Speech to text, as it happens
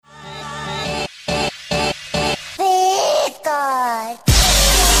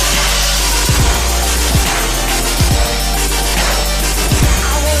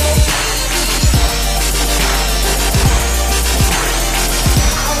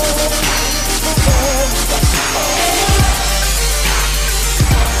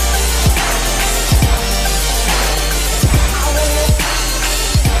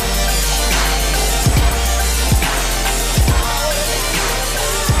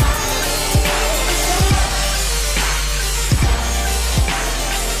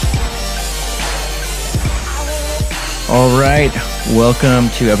All right, welcome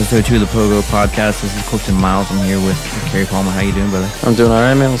to episode 2 of the PoGo PodCast. This is Clifton Miles. I'm here with Kerry Palmer. How you doing, brother? I'm doing all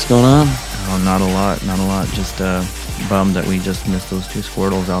right, man. What's going on? Oh, not a lot. Just bummed that we just missed those 2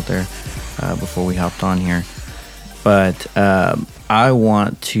 Squirtles out there before we hopped on here. But I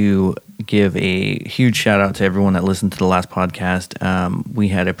want to give a huge shout out to everyone that listened to the last podcast. We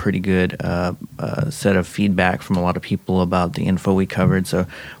had a pretty good set of feedback from a lot of people about the info we covered, so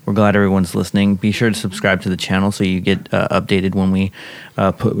we're glad everyone's listening. Be sure to subscribe to the channel so you get updated when we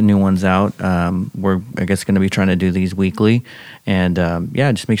put new ones out. We're, I guess, going to be trying to do these weekly, and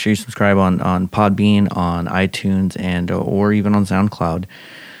just make sure you subscribe on Podbean, on iTunes, and or even on SoundCloud.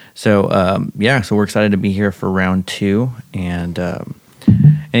 So so we're excited to be here for round 2, and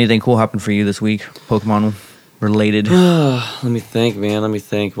anything cool happened for you this week, Pokemon related? Let me think, man.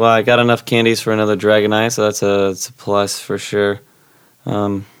 Well, I got enough candies for another Dragonite, so that's a plus for sure.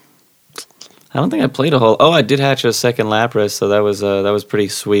 I don't think I played a whole. Oh, I did hatch a second Lapras, so that was pretty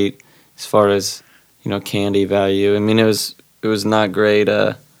sweet as far as candy value. I mean, it was not great.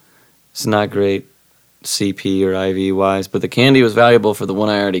 It's not great CP or IV wise, but the candy was valuable for the one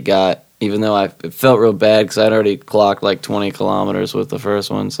I already got. Even though it felt real bad because I'd already clocked like 20 kilometers with the first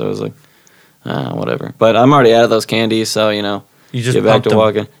one, so I was like, whatever. But I'm already out of those candies, so you just get back to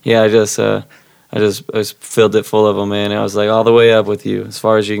walking. Yeah, I just filled it full of them, man. I was like all the way up with you, as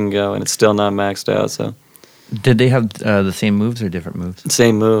far as you can go, and it's still not maxed out. So, did they have the same moves or different moves?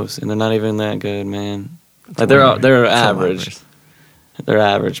 Same moves, and they're not even that good, man. Like they're average. They're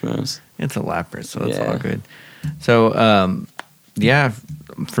average moves. It's a Lapras, so it's all good. So,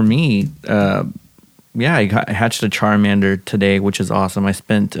 for me, I hatched a Charmander today, which is awesome. I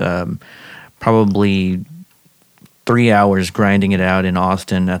spent probably 3 hours grinding it out in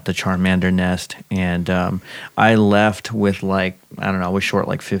Austin at the Charmander nest, and I left with I was short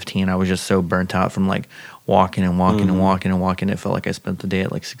like 15. I was just so burnt out from walking and walking and walking and walking. It felt like I spent the day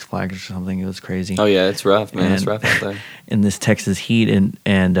at Six Flags or something. It was crazy. Oh yeah, it's rough, man. It's rough out there in this Texas heat,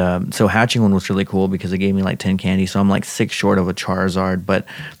 and so hatching one was really cool because it gave me 10 candy. So I'm 6 short of a Charizard. But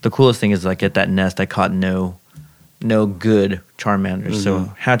the coolest thing is at that nest I caught no good Charmanders.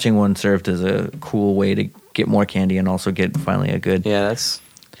 So hatching one served as a cool way to get more candy and also get finally a good. Yeah,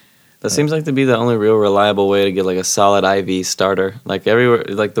 that seems to be the only real reliable way to get a solid IV starter. Everywhere,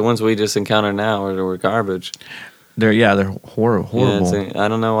 the ones we just encountered now were garbage. They're horrible. Yeah, I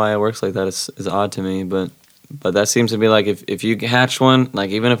don't know why it works like that. It's odd to me, but that seems to be if you hatch one,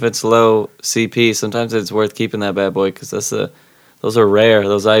 even if it's low CP, sometimes it's worth keeping that bad boy because those are rare.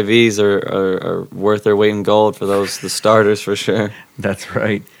 Those IVs are worth their weight in gold for the starters for sure. That's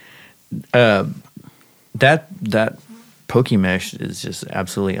right. That Pokemesh is just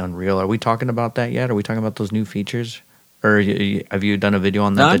absolutely unreal. Are we talking about that yet? Are we talking about those new features? Or have you done a video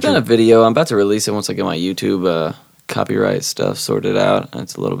on that? No, I've done a video. I'm about to release it once I get my YouTube copyright stuff sorted out.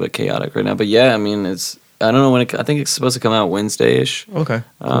 It's a little bit chaotic right now. But yeah, I mean, I don't know when I think it's supposed to come out Wednesday-ish. Okay.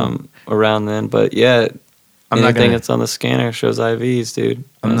 Cool. Around then. But yeah, anything that's on the scanner shows IVs, dude.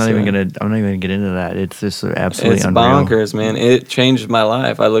 I'm not even gonna get into that. It's just absolutely unreal. Bonkers, man. It changed my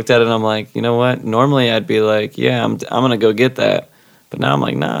life. I looked at it and I'm like, you know what? Normally I'd be like, yeah, I'm gonna go get that. But now I'm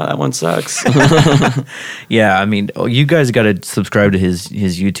like, nah, that one sucks. Yeah, I mean, you guys got to subscribe to his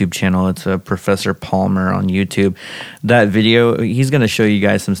YouTube channel. It's Professor Palmer on YouTube. That video, he's going to show you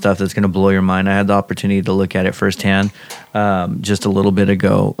guys some stuff that's going to blow your mind. I had the opportunity to look at it firsthand just a little bit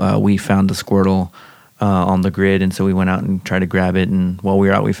ago. We found the Squirtle on the grid, and so we went out and tried to grab it. And while we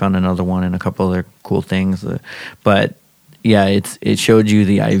were out, we found another one and a couple other cool things. But yeah, it showed you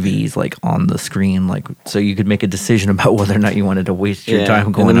the IVs on the screen, so you could make a decision about whether or not you wanted to waste your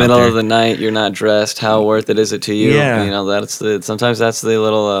time going in the middle out there. of the night. You're not dressed. How worth it is it to you? Yeah, sometimes that's the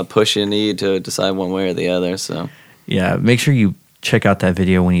little push you need to decide one way or the other. So yeah, make sure you check out that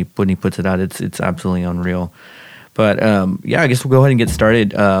video when he puts it out. It's absolutely unreal. But I guess we'll go ahead and get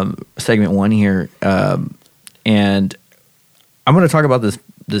started. Segment 1 here, and I'm going to talk about this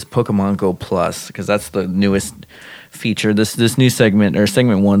Pokemon Go Plus because that's the newest feature. This new segment, or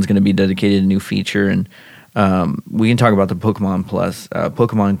segment 1, is going to be dedicated to a new feature, and we can talk about the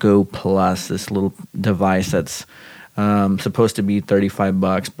Pokemon Go Plus, this little device that's supposed to be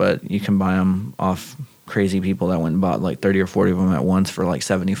 $35, but you can buy them off crazy people that went and bought 30 or 40 of them at once for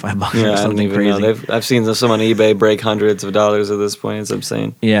 $75 or something crazy. I've seen some on eBay break hundreds of dollars at this point. It's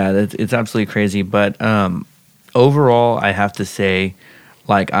insane. Yeah, it's absolutely crazy. But overall, I have to say,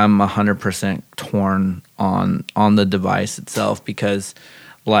 I'm 100% torn on the device itself because,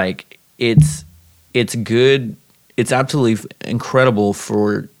 it's good. It's absolutely incredible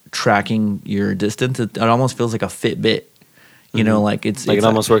for tracking your distance. It almost feels like a Fitbit. You know, like it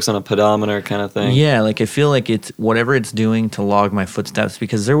almost works on a pedometer kind of thing. Yeah, like I feel like it's whatever it's doing to log my footsteps,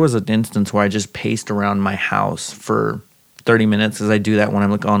 because there was an instance where I just paced around my house for 30 minutes, as I do that when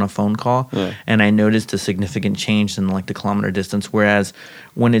I'm like on a phone call, and I noticed a significant change in like the kilometer distance. Whereas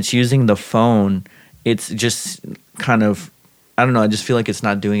when it's using the phone, it's just kind of, I don't know, I just feel like it's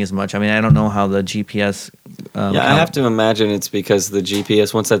not doing as much. I mean, I don't know how the GPS. I have to imagine it's because the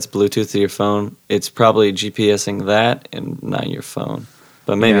GPS, once that's Bluetooth to your phone, it's probably GPSing that and not your phone.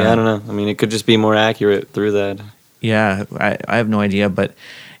 But maybe, I don't know. I mean, it could just be more accurate through that. Yeah, I have no idea. But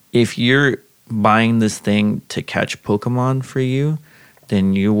if you're buying this thing to catch Pokemon for you,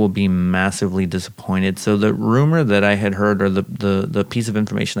 then you will be massively disappointed. So the rumor that I had heard, or the piece of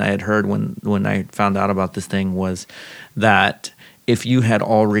information I had heard when I found out about this thing, was that if you had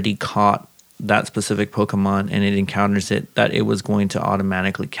already caught that specific Pokemon and it encounters it, that it was going to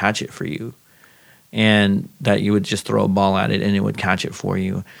automatically catch it for you, and that you would just throw a ball at it and it would catch it for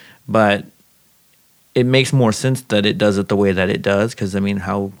you. But it makes more sense that it does it the way that it does, because, I mean,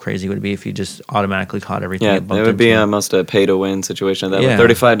 how crazy would it be if you just automatically caught everything? Yeah, it would be almost a pay-to-win situation. That with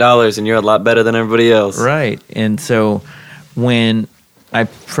 $35 and you're a lot better than everybody else. Right. And so when I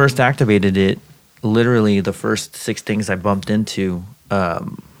first activated it, literally the first 6 things I bumped into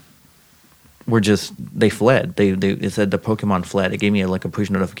were just, they fled. It said the Pokemon fled. It gave me a push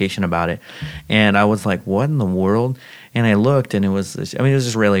notification about it. And I was like, what in the world? And I looked, and it was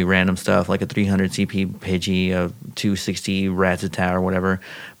just really random stuff, like a 300 CP Pidgey, a 260 Rattata or whatever.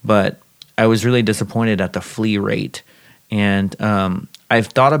 But I was really disappointed at the flee rate. And I've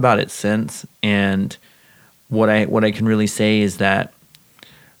thought about it since, and what I can really say is that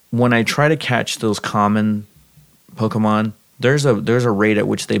when I try to catch those common Pokemon, there's a rate at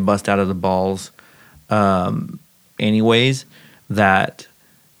which they bust out of the balls anyways, that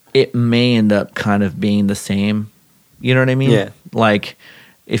it may end up kind of being the same. You know what I mean? Yeah. Like,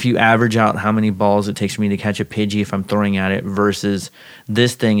 if you average out how many balls it takes for me to catch a Pidgey if I'm throwing at it, versus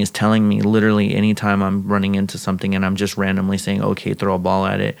this thing is telling me literally anytime I'm running into something and I'm just randomly saying, okay, throw a ball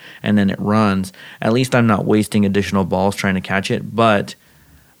at it, and then it runs, at least I'm not wasting additional balls trying to catch it, but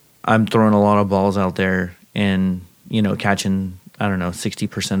I'm throwing a lot of balls out there and, you know, catching, I don't know,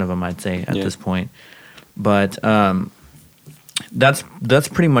 60% of them, I'd say, at this point. But that's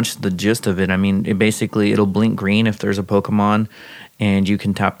pretty much the gist of it. I mean, it'll blink green if there's a Pokemon, and you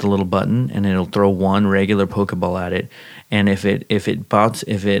can tap the little button, and it'll throw one regular Pokeball at it. And if it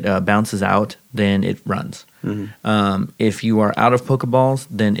bounces out, then it runs. Mm-hmm. If you are out of Pokeballs,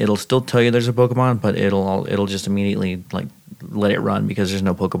 then it'll still tell you there's a Pokemon, but it'll just immediately let it run because there's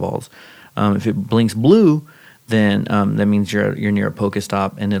no Pokeballs. If it blinks blue, then that means you're near a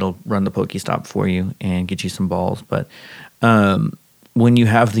Pokestop, and it'll run the Pokestop for you and get you some balls. But when you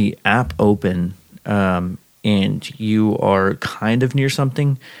have the app open and you are kind of near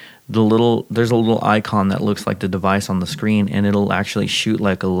something, there's a little icon that looks like the device on the screen, and it'll actually shoot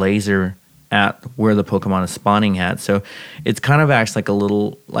like a laser at where the Pokemon is spawning at. So it kind of acts like a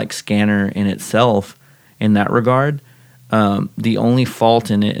little scanner in itself in that regard. The only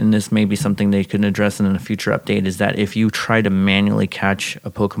fault in it, and this may be something they could address in a future update, is that if you try to manually catch a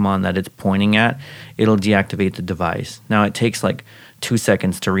Pokemon that it's pointing at, it'll deactivate the device. Now, it takes 2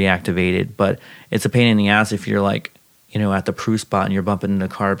 seconds to reactivate it, but it's a pain in the ass if you're at the Prue spot and you're bumping into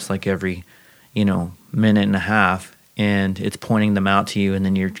carps every, minute and a half, and it's pointing them out to you, and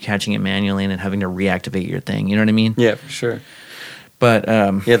then you're catching it manually and then having to reactivate your thing. You know what I mean? Yeah, for sure. But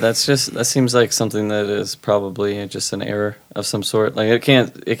that seems like something that is probably just an error of some sort. It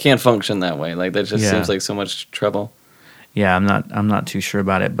can't function that way. That just seems like so much trouble. Yeah, I'm not too sure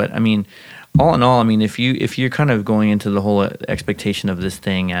about it. But I mean, all in all, I mean, if you're kind of going into the whole expectation of this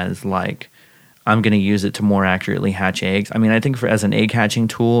thing as I'm going to use it to more accurately hatch eggs. I mean, I think as an egg hatching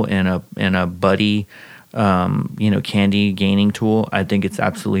tool and a buddy, candy gaining tool, I think it's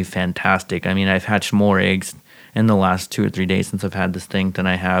absolutely fantastic. I mean, I've hatched more eggs in the last 2 or 3 days since I've had this thing than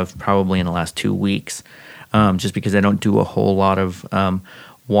I have probably in the last 2 weeks, just because I don't do a whole lot of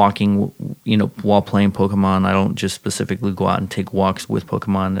walking, while playing Pokemon. I don't just specifically go out and take walks with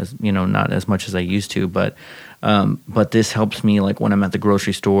Pokemon, as not as much as I used to, but this helps me when I'm at the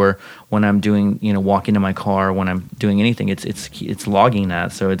grocery store, when I'm doing, walking to my car, when I'm doing anything, it's logging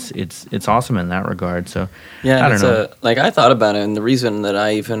that. So it's awesome in that regard. So yeah, I don't know. I thought about it, and the reason that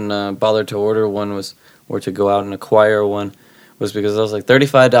I even bothered to order one or to go out and acquire one was because I was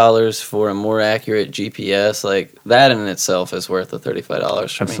 $35 for a more accurate GPS. That in itself is worth the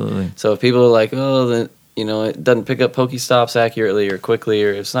 $35 for Absolutely. me. So if people are it doesn't pick up Pokestops accurately or quickly,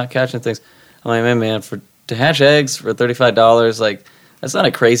 or it's not catching things, I'm like, man, to hatch eggs for $35, That's not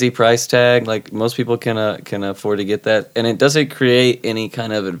a crazy price tag. Like most people can afford to get that, and it doesn't create any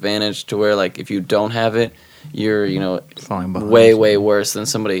kind of advantage to where like if you don't have it, you're falling behind way worse than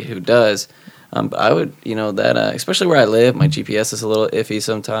somebody who does. But I would that especially where I live, my GPS is a little iffy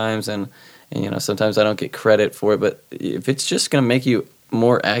sometimes, and sometimes I don't get credit for it. But if it's just gonna make you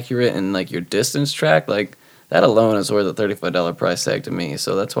more accurate in like your distance track, like that alone is worth a $35 price tag to me.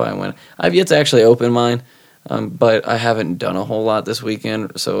 So that's why I went. I've yet to actually open mine. But I haven't done a whole lot this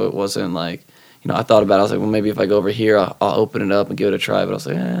weekend, so it wasn't like, I thought about it. I was like, well, maybe if I go over here, I'll open it up and give it a try. But I was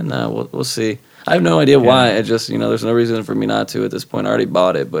like, no, we'll see. I have no idea why. I just, there's no reason for me not to at this point. I already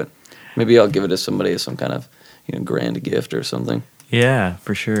bought it, but maybe I'll give it to somebody as some kind of, grand gift or something. Yeah,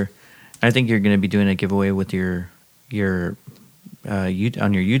 for sure. I think you're going to be doing a giveaway with your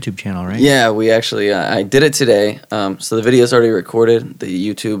on your YouTube channel, right? Yeah, we actually, I did it today. So the video's already recorded.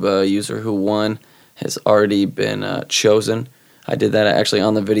 The YouTube user who won has already been chosen. I did that actually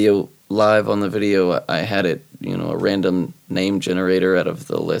on the video, live on the video. I had it, a random name generator out of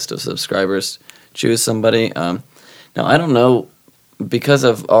the list of subscribers choose somebody. Now, I don't know, because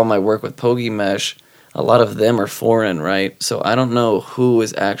of all my work with Pogi Mesh, a lot of them are foreign, right? So I don't know who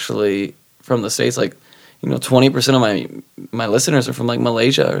is actually from the States. Like, 20% of my listeners are from like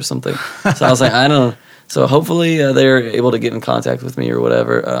Malaysia or something. So I was like, I don't. So hopefully they're able to get in contact with me or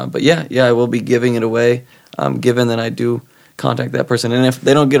whatever. But yeah, I will be giving it away, given that I do contact that person. And if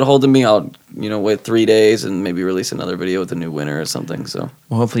they don't get a hold of me, I'll wait 3 days and maybe release another video with a new winner or something. So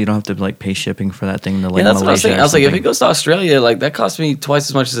well, hopefully you don't have to like pay shipping for that thing to like that's Malaysia. What I was thinking. I was like, if something. it goes to Australia, like that costs me twice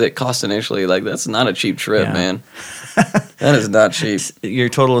as much as it cost initially. Like that's not a cheap trip, man. That is not cheap. Your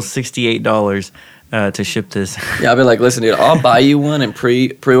total is $68. To ship this. Yeah, I'll be like, listen, dude, I'll buy you one and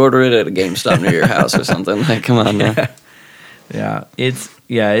pre-order it at a GameStop near your house or something. Like, come on, man. Yeah, it's.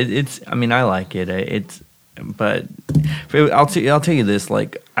 I mean, I like it. But I'll tell you this.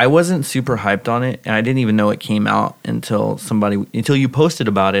 Like, I wasn't super hyped on it, and I didn't even know it came out until you posted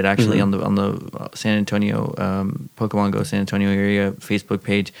about it actually on the San Antonio Pokemon Go San Antonio area Facebook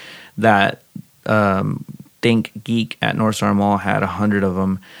page. That Think Geek at North Star Mall had 100 of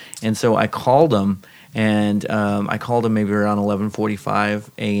them. And so I called them, and I called them maybe around 11:45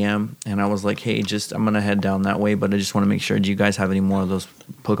 a.m. And I was like, "Hey, I'm gonna head down that way, but I just want to make sure. Do you guys have any more of those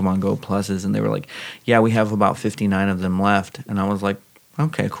Pokemon Go Pluses?" And they were like, "Yeah, we have about 59 of them left." And I was like,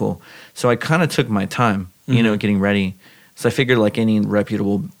 "Okay, cool." So I kind of took my time, getting ready. So I figured like any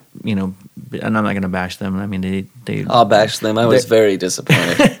reputable, and I'm not gonna bash them. I mean, they. I'll bash them. I was very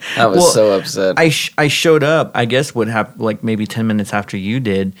disappointed. I was so upset. I showed up, I guess what happened, like maybe 10 minutes after you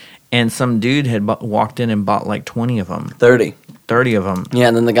did, and some dude had walked in and bought like 20 of them. 30 of them. Yeah,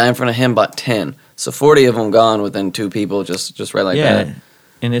 and then the guy in front of him bought 10. So 40 of them gone within 2 people, just right like that. Yeah,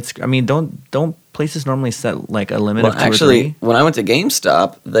 and it's, I mean, don't places normally set like a limit of 2 actually, or 3? When I went to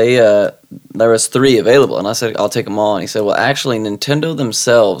GameStop, there was 3 available, and I said, I'll take them all. And he said, well, actually, Nintendo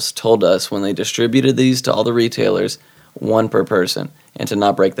themselves told us when they distributed these to all the retailers, 1 per person, and to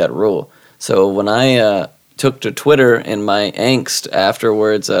not break that rule. So when I took to Twitter in my angst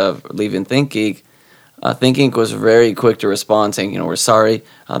afterwards of leaving ThinkGeek, ThinkGeek was very quick to respond saying, we're sorry,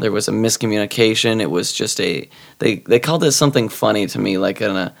 there was a miscommunication. It was just they called it something funny to me, like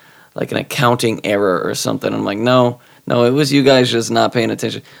an accounting error or something. I'm like, no, it was you guys just not paying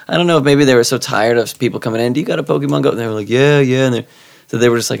attention. I don't know if maybe they were so tired of people coming in. Do you got a Pokemon Go? And they were like, yeah. And so they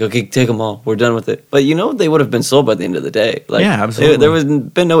were just like, okay, take them all. We're done with it. But they would have been sold by the end of the day. Like, yeah, absolutely. There was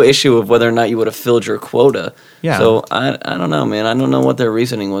been no issue of whether or not you would have filled your quota. Yeah. So I don't know, man. I don't know what their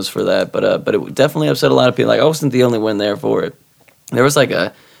reasoning was for that. But it definitely upset a lot of people. Like, I wasn't the only one there for it. There was like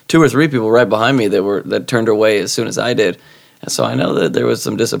 2 or 3 people right behind me that turned away as soon as I did. So I know that there was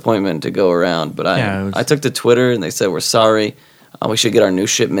some disappointment to go around, but I took to Twitter and they said, we're sorry. We should get our new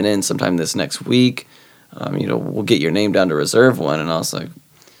shipment in sometime this next week. We'll get your name down to reserve one. And I was like,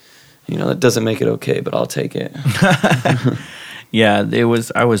 that doesn't make it okay, but I'll take it. Yeah, it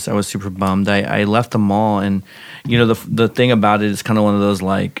was. I was super bummed. I left the mall, and the thing about it is kind of one of those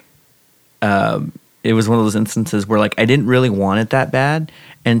like, it was one of those instances where like I didn't really want it that bad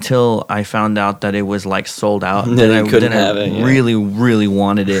until I found out that it was like sold out. And then I couldn't have it. Yeah. Really, really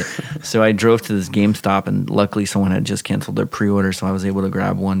wanted it. So I drove to this GameStop, and luckily someone had just canceled their pre-order, so I was able to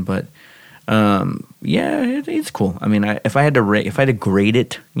grab one. But it's cool. I mean, if I had to grade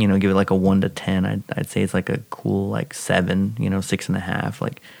it, give it like a 1 to 10, I'd say it's like a cool like 7, 6.5.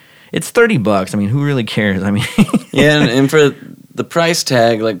 Like, it's $30. I mean, who really cares? I mean, yeah, and for the price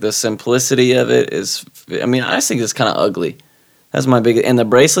tag, like the simplicity of it is, I mean, I think it's kind of ugly. That's my big, and the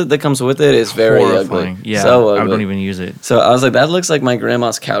bracelet that comes with it is very horrifying. Ugly. Yeah, so ugly. I don't even use it. So I was like, that looks like my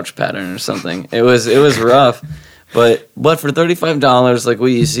grandma's couch pattern or something. It was rough. But for $35, like what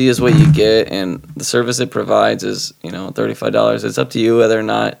you see is what you get, and the service it provides is $35. It's up to you whether or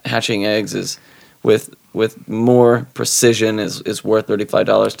not hatching eggs is with more precision is worth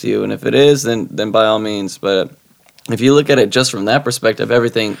 $35 to you, and if it is, then by all means. But if you look at it just from that perspective,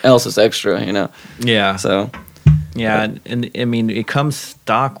 everything else is extra, Yeah. So. Yeah, and I mean, it comes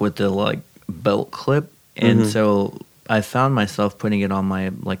stock with the like belt clip, and so I found myself putting it on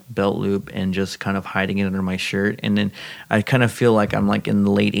my like belt loop and just kind of hiding it under my shirt, and then I kind of feel like I'm like in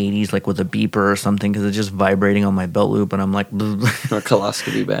the late 80s, like with a beeper or something, because it's just vibrating on my belt loop, and I'm like, or a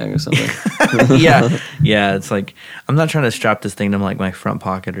coloscopy bag or something. yeah, it's like I'm not trying to strap this thing to like my front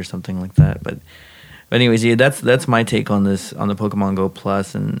pocket or something like that, but anyways, yeah, that's my take on this, on the Pokemon Go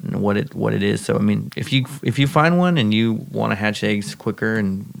Plus and what it is. So I mean, if you find one and you want to hatch eggs quicker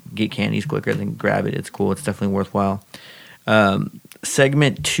and get candies quicker, then grab it. It's cool. It's definitely worthwhile.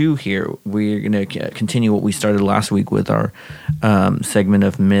 Segment 2 here, we're gonna continue what we started last week with our segment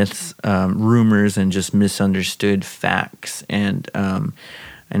of myths, rumors, and just misunderstood facts. And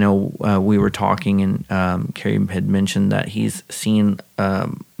I know we were talking, and Kerry had mentioned that he's seen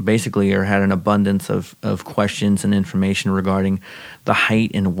basically, or had an abundance of questions and information regarding the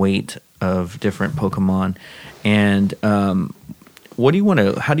height and weight of different Pokemon. And how do you want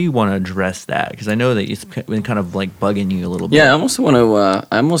to address that? Because I know that it's been kind of like bugging you a little bit. Yeah,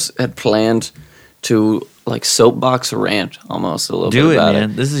 I almost had planned to like soapbox rant almost a little bit about it. Do it,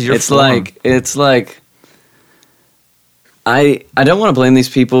 man. This is your It's like I don't want to blame these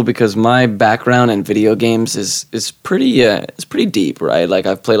people because my background in video games is pretty deep, right? Like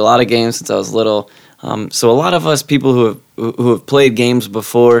I've played a lot of games since I was little. So a lot of us people who have played games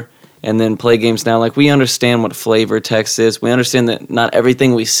before and then play games now, like we understand what flavor text is. We understand that not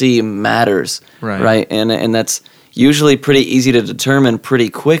everything we see matters, right? And that's usually pretty easy to determine pretty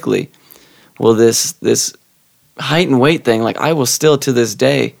quickly. Well, this height and weight thing, like I will still to this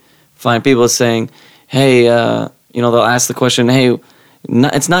day find people saying, hey, they'll ask the question, hey,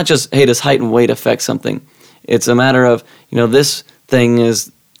 it's not just, hey, does height and weight affect something? It's a matter of, this thing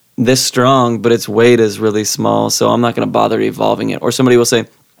is this strong, but its weight is really small, so I'm not going to bother evolving it. Or somebody will say,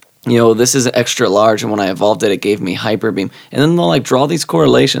 this is extra large, and when I evolved it gave me hyper beam. And then they'll like draw these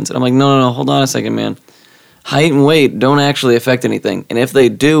correlations, and I'm like, no, hold on a second, man. Height and weight don't actually affect anything, and if they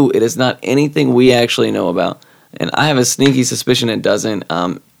do, it is not anything we actually know about. And I have a sneaky suspicion it doesn't.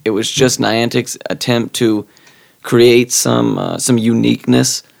 It was just Niantic's attempt to create some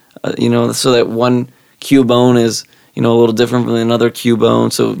uniqueness, so that one Cubone is a little different from another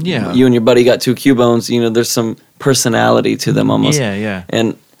Cubone. So you and your buddy got two Cubones. There's some personality to them almost. Yeah.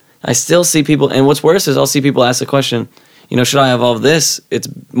 And I still see people, and what's worse is I'll see people ask the question, should I evolve this? It's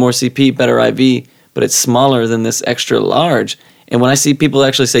more CP, better IV, but it's smaller than this extra large. And when I see people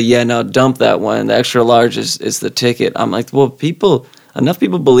actually say, yeah, no, dump that one, the extra large is the ticket, I'm like, well, enough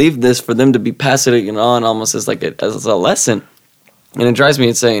people believe this for them to be passing it on almost as like as a lesson. And it drives me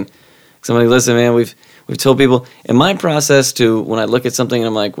insane. Because I'm like, listen, man, we've told people, in my process to, when I look at something and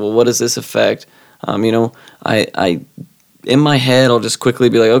I'm like, well, what does this affect? I in my head, I'll just quickly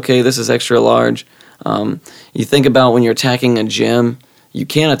be like, okay, this is extra large. You think about when you're attacking a gym, you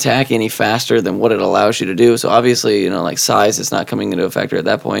can't attack any faster than what it allows you to do. So obviously, like size is not coming into a factor at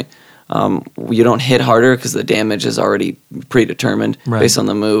that point. You don't hit harder because the damage is already predetermined based on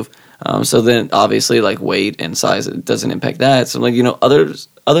the move. So then obviously like weight and size, it doesn't impact that. So like,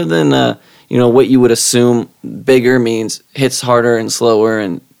 other than, what you would assume bigger means hits harder and slower,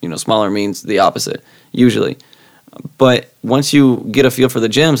 and, smaller means the opposite usually. But once you get a feel for the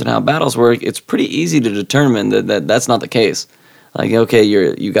gyms and how battles work, it's pretty easy to determine that that's not the case. Like, okay,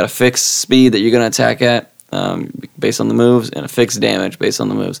 you got a fixed speed that you're going to attack at based on the moves, and a fixed damage based on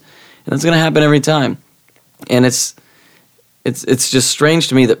the moves. And that's going to happen every time. And it's just strange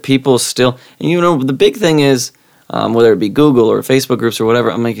to me that people still... And, the big thing is, whether it be Google or Facebook groups or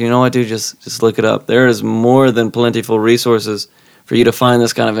whatever, I'm like, you know what, dude, just look it up. There is more than plentiful resources for you to find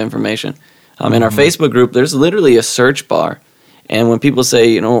this kind of information. In our Facebook group, there's literally a search bar. And when people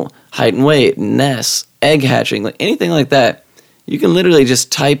say, height and weight, nests, egg hatching, like anything like that, you can literally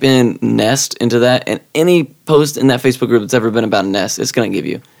just type in nest into that, and any post in that Facebook group that's ever been about nests, it's going to give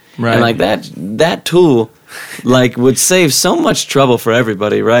you. Right. And like that tool like would save so much trouble for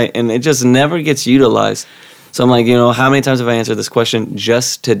everybody, right? And it just never gets utilized. So I'm like, how many times have I answered this question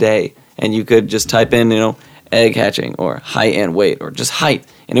just today? And you could just type in, egg hatching or height and weight or just height,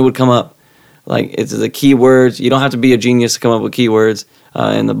 and it would come up. Like, it's the keywords. You don't have to be a genius to come up with keywords.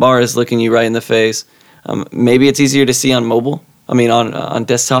 And the bar is looking you right in the face. Maybe it's easier to see on mobile. On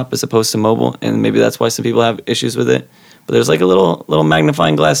desktop as opposed to mobile, and maybe that's why some people have issues with it. But there's like a little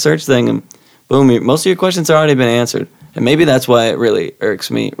magnifying glass search thing, and boom, most of your questions have already been answered. And maybe that's why it really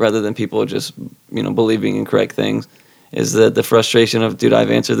irks me, rather than people just, believing incorrect things, is that the frustration of, dude, I've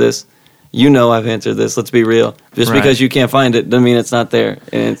answered this. I've answered this. Let's be real. Just because you can't find it doesn't mean it's not there.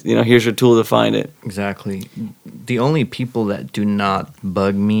 And, here's your tool to find it. Exactly. The only people that do not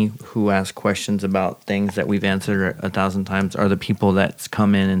bug me who ask questions about things that we've answered 1,000 times are the people that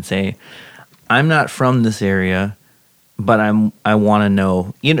come in and say, I'm not from this area, but I want to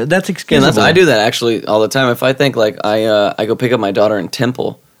know. That's excusable. I do that actually all the time. If I think I go pick up my daughter in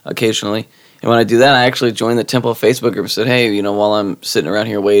Temple occasionally, and when I do that, I actually join the Temple Facebook group and said, hey, while I'm sitting around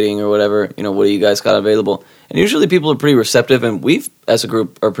here waiting or whatever, what do you guys got available? And usually people are pretty receptive, and we as a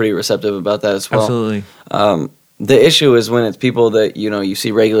group are pretty receptive about that as well. Absolutely. The issue is when it's people that you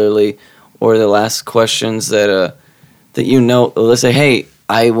see regularly, or they'll ask questions that let's say, hey,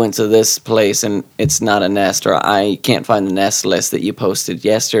 I went to this place and it's not a nest, or I can't find the nest list that you posted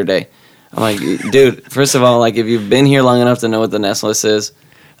yesterday. I'm like, dude, first of all, if you've been here long enough to know what the nest list is,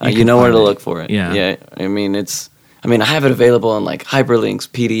 you know where to look for it. Yeah. I have it available in hyperlinks,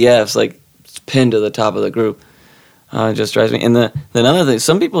 PDFs, it's pinned to the top of the group. It just drives me. And then another thing,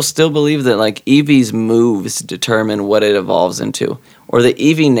 some people still believe that Eevee's moves determine what it evolves into, or the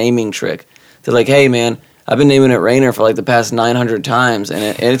Eevee naming trick. They're like, hey man, I've been naming it Rainer for the past 900 times,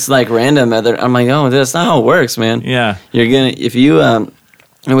 and it's random. I'm like, oh, that's not how it works, man. Yeah.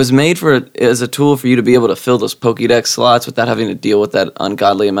 It was made as a tool for you to be able to fill those Pokédex slots without having to deal with that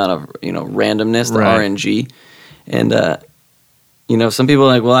ungodly amount of randomness, the RNG. And some people are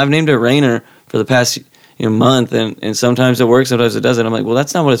like, well, I've named it Rainer for the past month, and sometimes it works, sometimes it doesn't. I'm like, well,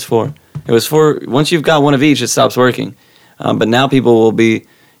 that's not what it's for. It was for once you've got one of each, it stops working. But now people will be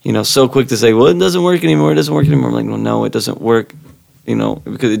so quick to say, well, it doesn't work anymore. I'm like, well, no, it doesn't work.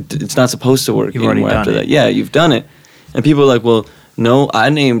 Because it's not supposed to work anymore after that. Yeah, you've done it, and people are like, well. No, I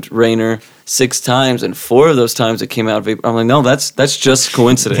named Rainer 6 times, and 4 of those times it came out vapor. I'm like, no, that's just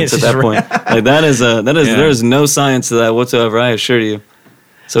coincidence at that point. There is no science to that whatsoever. I assure you.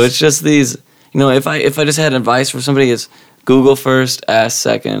 So it's just these. If I just had advice for somebody, it's Google first, ask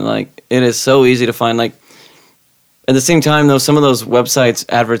second. It is so easy to find. At the same time, though, some of those websites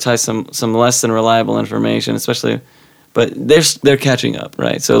advertise some less than reliable information, especially. But they're catching up,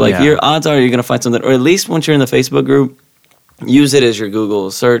 right? So your odds are you're going to find something, or at least once you're in the Facebook group. Use it as your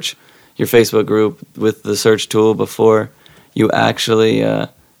Google search, your Facebook group with the search tool before you actually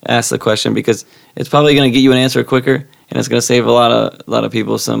ask the question, because it's probably going to get you an answer quicker, and it's going to save a lot of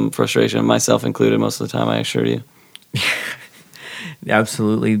people some frustration, myself included, most of the time. I assure you.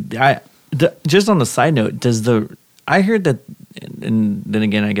 Absolutely. Just on the side note, I heard that, and then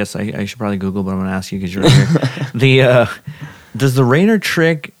again, I guess I should probably Google, but I'm going to ask you because you're right here. Does the Rainer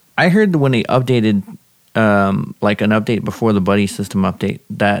trick? I heard when they updated. An update before the buddy system update,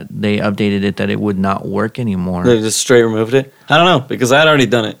 that they updated it that it would not work anymore. They just straight removed it? I don't know, because I had already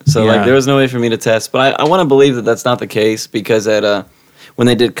done it. So there was no way for me to test. But I want to believe that that's not the case, because at when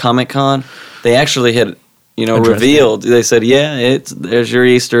they did Comic-Con, they actually had revealed. They said, there's your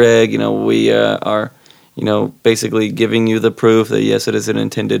Easter egg. We are basically giving you the proof that yes, it is an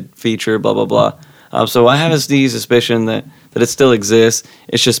intended feature. Blah blah blah. So I have a sneaky suspicion that it still exists.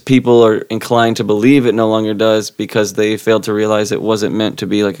 It's just people are inclined to believe it no longer does, because they failed to realize it wasn't meant to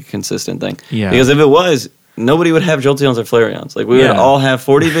be a consistent thing. Yeah. Because if it was, nobody would have Jolteons or Flareons. We would all have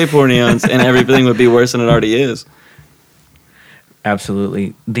 40 Vaporeons, and everything would be worse than it already is.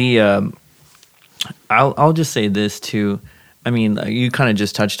 Absolutely. I'll just say this too. I mean, you kind of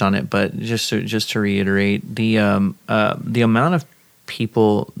just touched on it, but just to reiterate, the amount of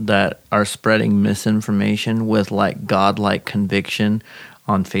people that are spreading misinformation with godlike conviction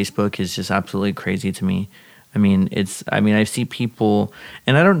on Facebook is just absolutely crazy to me. I see people,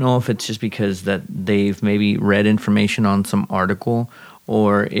 and I don't know if it's just because that they've maybe read information on some article,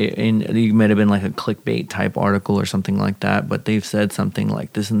 or it might have been a clickbait type article or something like that, but they've said something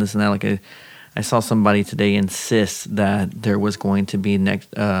like this and this and that. I saw somebody today insist that there was going to be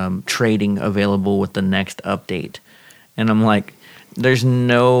next trading available with the next update, and I'm like, there's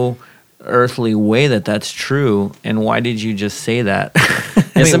no earthly way that that's true, and why did you just say that?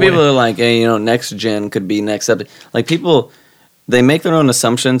 And some people are like, hey, next gen could be next update. People, they make their own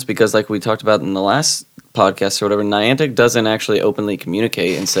assumptions, because we talked about in the last podcast or whatever, Niantic doesn't actually openly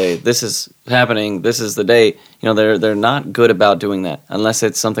communicate and say, this is happening, this is the date. They're not good about doing that, unless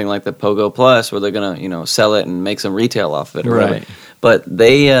it's something like the PoGo Plus, where they're going to, sell it and make some retail off of it or whatever. But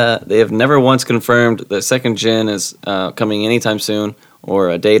they have never once confirmed the second gen is coming anytime soon, or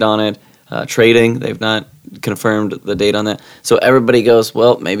a date on it. Trading, they've not confirmed the date on that. So everybody goes,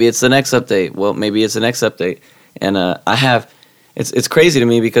 well, maybe it's the next update. Well, maybe it's the next update. And I have it's crazy to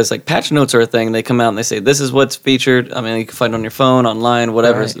me because like patch notes are a thing. They come out and they say this is what's featured. I mean, you can find it on your phone, online,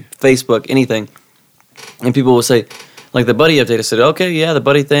 whatever, Right. Facebook, anything. And people will say, like the buddy update, I said, okay, yeah, the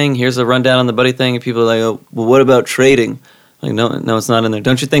buddy thing. Here's a rundown on the buddy thing. And people are like, oh, well, what about trading? Like, no, it's not in there.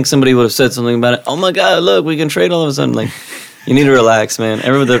 Don't you think somebody would have said something about it? Oh my God, look, we can trade all of a sudden. Like, you need to relax, man.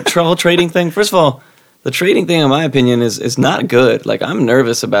 The whole trading thing. First of all, the trading thing, in my opinion, is not good. Like, I'm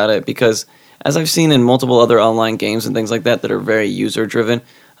nervous about it because, as I've seen in multiple other online games and things like that are very user-driven,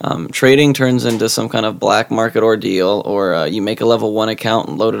 trading turns into some kind of black market ordeal, or you make a level 1 account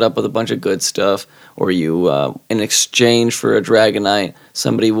and load it up with a bunch of good stuff, or you, in exchange for a Dragonite,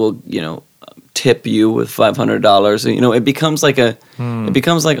 somebody will, tip you with $500. It becomes like it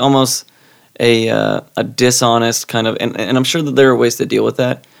becomes like almost a dishonest kind of, and I'm sure that there are ways to deal with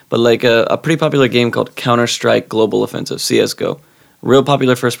that, but like a pretty popular game called Counter-Strike Global Offensive, CSGO, real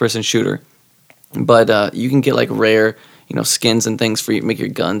popular first-person shooter. But you can get like rare, skins and things for you, make your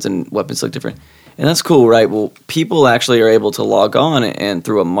guns and weapons look different. And that's cool, right? Well, people actually are able to log on and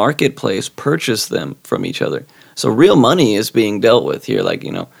through a marketplace purchase them from each other. So real money is being dealt with here,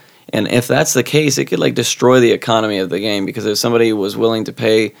 and if that's the case, it could like destroy the economy of the game, because if somebody was willing to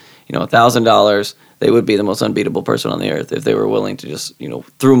pay, $1,000, they would be the most unbeatable person on the earth if they were willing to just,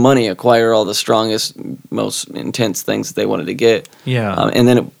 through money, acquire all the strongest, most intense things that they wanted to get. Yeah. And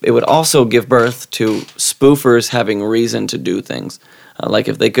then it would also give birth to spoofers having reason to do things. Like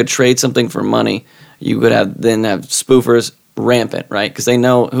if they could trade something for money, you could have spoofers rampant, right? Because they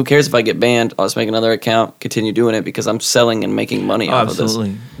know, who cares if I get banned? I'll just make another account, continue doing it because I'm selling and making money off of this.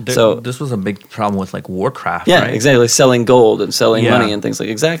 Absolutely. This was a big problem with like Warcraft, yeah, right? exactly. Selling gold and selling Yeah. money and things like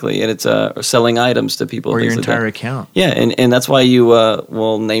exactly, and it's or selling items to people Or things your like entire that. account. Yeah, and that's why you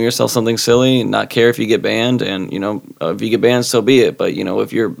will name yourself something silly and not care if you get banned, and if you get banned, so be it. But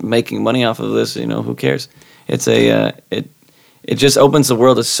if you're making money off of this, who cares? It's it just opens the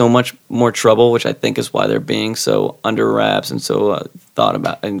world to so much more trouble, which I think is why they're being so under wraps and so thought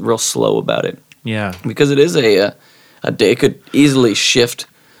about and real slow about it. Yeah. Because it is it could easily shift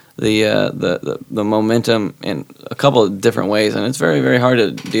the momentum in a couple of different ways, and it's very, very hard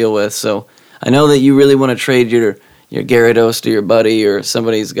to deal with. So I know that you really want to trade your Gyarados to your buddy, or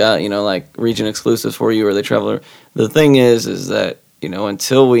somebody's got like region exclusives for you, or the Traveler. The thing is that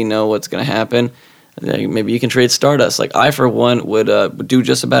until we know what's going to happen, maybe you can trade Stardust. Like I, for one, would do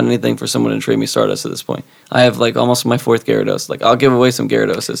just about anything for someone to trade me Stardust at this point. I have like almost my 4th Gyarados. Like I'll give away some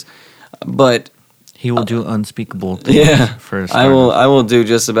Gyaradoses, but He will do unspeakable things yeah, for Stardust. I will do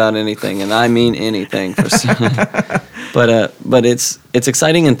just about anything, and I mean anything for but it's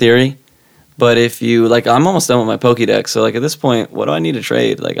exciting in theory. But if you like, I'm almost done with my Pokédex. So like at this point, what do I need to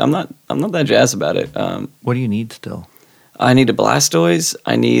trade? Like I'm not that jazzed about it. What do you need still? I need a Blastoise.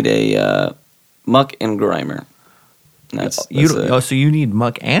 I need a Muck and Grimer. So you need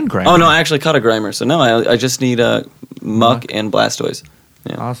Muck and Grimer. Oh no, I actually caught a Grimer. So no, I just need a Muck and Blastoise.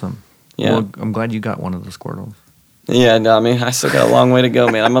 Yeah. Awesome. Yeah. Well, I'm glad you got one of the Squirtles. Yeah, no, I mean I still got a long way to go,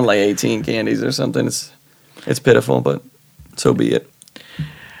 man. I'm on like 18 candies or something. It's pitiful, but so be it.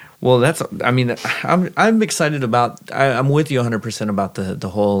 Well, I'm excited about. I'm with you 100% about the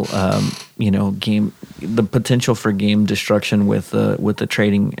whole game, the potential for game destruction with the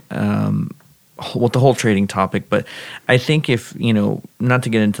trading, with the whole trading topic. But I think if not to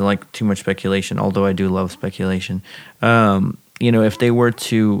get into like too much speculation, although I do love speculation, if they were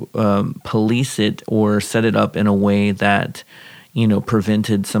to police it or set it up in a way that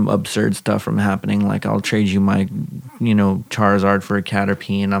prevented some absurd stuff from happening, like I'll trade you my, Charizard for a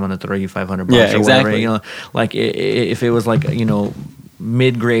Caterpie, and I'm gonna throw you $500 Yeah, or exactly. whatever. Like if it was like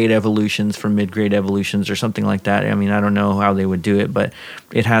mid-grade evolutions for mid-grade evolutions or something like that. I mean, I don't know how they would do it, but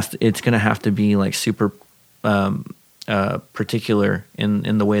it's gonna have to be like super particular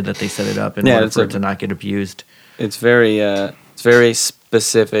in the way that they set it up in order for it to not get abused. It's very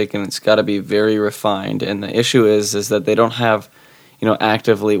specific, and it's got to be very refined. And the issue is that they don't have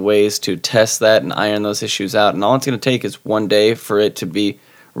actively ways to test that and iron those issues out. And all it's going to take is one day for it to be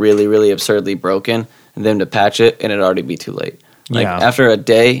really, really absurdly broken, and them to patch it, and it'd already be too late. Like after a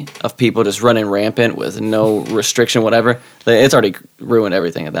day of people just running rampant with no restriction, whatever, it's already ruined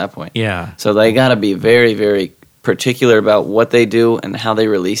everything at that point. Yeah. So they got to be very, very particular about what they do and how they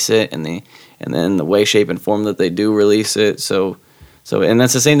release it, and then the way, shape, and form that they do release it. So, and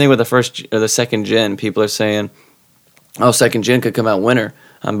that's the same thing with the first or the second gen. People are saying, "Oh, second gen could come out winter,"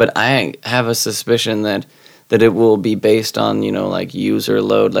 but I have a suspicion that it will be based on like user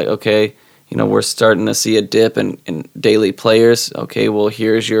load. Like, okay, we're starting to see a dip in daily players. Okay, well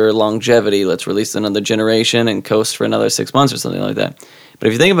here's your longevity. Let's release another generation and coast for another 6 months or something like that. But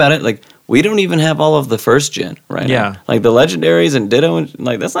if you think about it, like we don't even have all of the first gen right Yeah. now. Like the legendaries and Ditto, and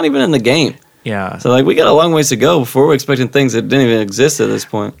like that's not even in the game. Yeah. So like we got a long ways to go before we're expecting things that didn't even exist at this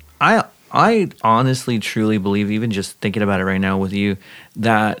point. I honestly, truly believe, even just thinking about it right now with you,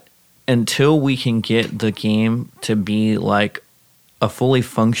 that until we can get the game to be like a fully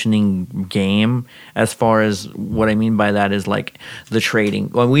functioning game, as far as what I mean by that is like the trading.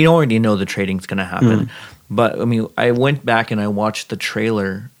 Well, we already know the trading's going to happen. But I mean, I went back and I watched the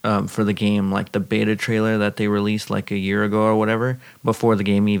trailer for the game, like the beta trailer that they released like a year ago or whatever, before the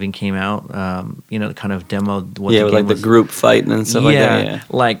game even came out. Kind of demoed what the game like was. the group fighting and stuff like that. Yeah,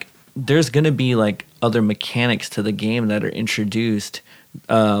 like there's gonna be like other mechanics to the game that are introduced,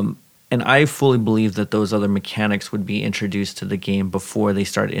 and I fully believe that those other mechanics would be introduced to the game before they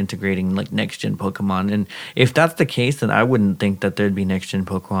start integrating like next gen Pokemon. And if that's the case, then I wouldn't think that there'd be next gen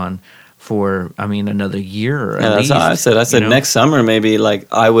Pokemon for another year. Or at least, that's how I said next summer maybe. Like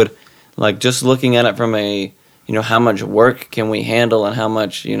I would like just looking at it from a how much work can we handle and how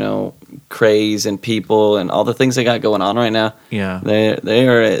much craze and people and all the things they got going on right now. Yeah, they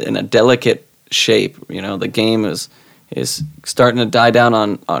are in a delicate shape. The game is starting to die down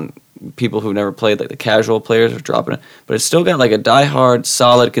on people who've never played. Like the casual players are dropping it, but it's still got like a diehard,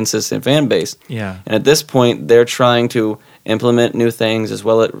 solid, consistent fan base. Yeah, and at this point, they're trying to implement new things as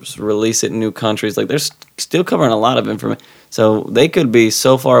well as release it in new countries. Like they're still covering a lot of information, so they could be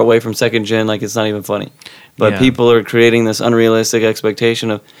so far away from second gen, like it's not even funny. But people are creating this unrealistic expectation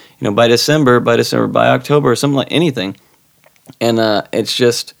of, by December, by October, or something like anything. And it's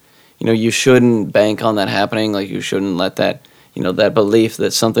just, you shouldn't bank on that happening. Like you shouldn't let that, that belief that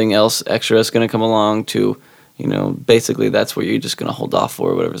something else extra is going to come along to, basically that's what you're just going to hold off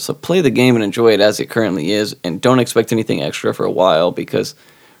for or whatever. So play the game and enjoy it as it currently is, and don't expect anything extra for a while because,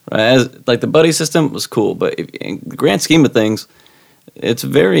 like the buddy system was cool, but in the grand scheme of things, that's a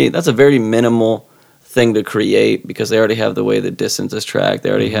very minimal thing to create because they already have the way the distance is tracked. They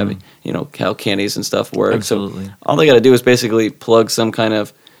already have, how candies and stuff work. Absolutely. So all they got to do is basically plug some kind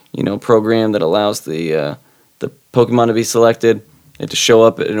of, program that allows the Pokemon to be selected and to show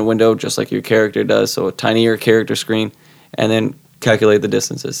up in a window just like your character does. So a tinier character screen, and then calculate the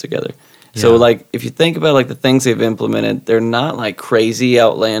distances together. Yeah. So like if you think about like the things they've implemented, they're not like crazy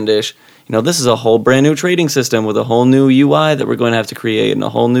outlandish. This is a whole brand new trading system with a whole new UI that we're going to have to create and a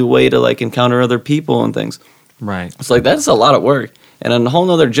whole new way to like encounter other people and things. Right. It's like that's a lot of work, and a whole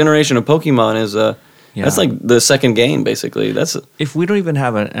other generation of Pokemon is that's like the second game basically. That's if we don't even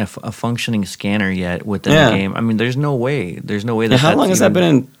have a functioning scanner yet within the game. I mean, there's no way that. How long has that been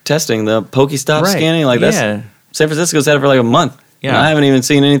in testing? The Pokestop scanning, like that's San Francisco's had it for like a month. Yeah, and I haven't even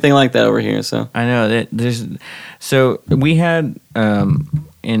seen anything like that over here. So I know that so we had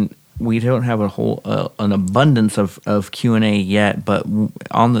and we don't have an abundance of Q&A yet, but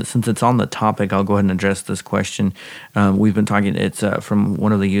since it's on the topic, I'll go ahead and address this question. We've been talking. It's from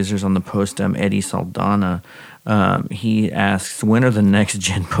one of the users on the post, Eddie Saldana. He asks, when are the next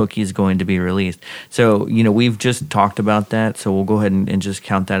gen Pokies going to be released? So we've just talked about that, so we'll go ahead and just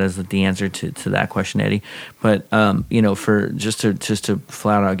count that as the answer to that question, Eddie. But for just to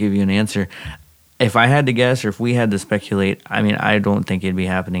flat out give you an answer. If I had to guess, or if we had to speculate, I mean, I don't think it'd be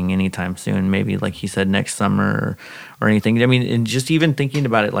happening anytime soon. Maybe, like he said, next summer or anything. I mean, and just even thinking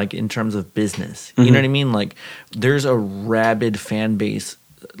about it, like in terms of business, you know what I mean? Like, there's a rabid fan base,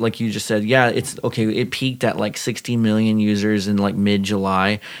 like you just said. Yeah, it's okay. It peaked at like 60 million users in like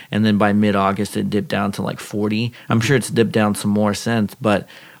mid-July, and then by mid-August it dipped down to like 40. I'm sure it's dipped down some more since, but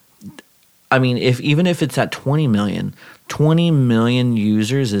I mean, even if it's at 20 million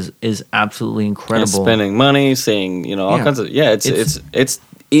users is absolutely incredible. And spending money, seeing all kinds of it's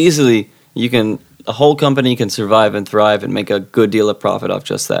easily a whole company can survive and thrive and make a good deal of profit off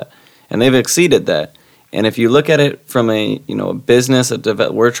just that, and they've exceeded that. And if you look at it from a business,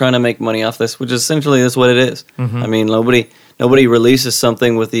 we're trying to make money off this, which essentially is what it is. I mean, nobody releases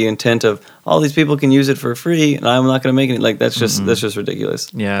something with the intent of all these people can use it for free, and I'm not going to make it. Like that's just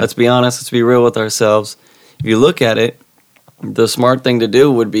ridiculous. Yeah, let's be honest. Let's be real with ourselves. If you look at it, the smart thing to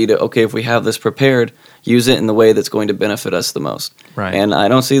do would be to, if we have this prepared, use it in the way that's going to benefit us the most. Right. And I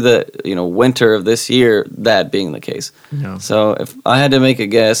don't see the winter of this year that being the case. No. So if I had to make a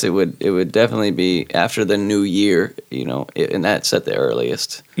guess, it would definitely be after the new year, and that's at the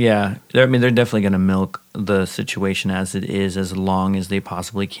earliest. Yeah. I mean, they're definitely going to milk the situation as it is as long as they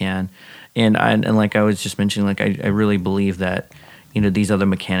possibly can. And like I was just mentioning, like I really believe that, these other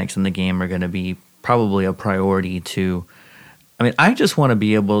mechanics in the game are going to be probably a priority to. I mean, I just want to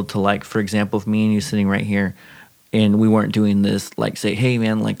be able to, like, for example, if me and you sitting right here, and we weren't doing this like say, hey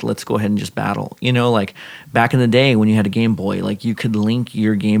man, like let's go ahead and just battle. You know, like back in the day when you had a Game Boy, like you could link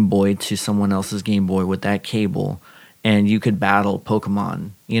your Game Boy to someone else's Game Boy with that cable, and you could battle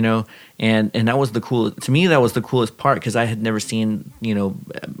Pokemon. You know, and that was the coolest. To me, that was the coolest part because I had never seen, you know,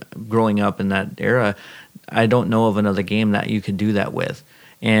 growing up in that era, I don't know of another game that you could do that with.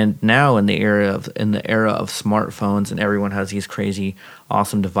 And now in the era of smartphones and everyone has these crazy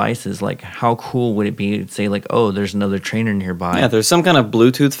awesome devices, like how cool would it be to say like, oh, there's another trainer nearby? Yeah, there's some kind of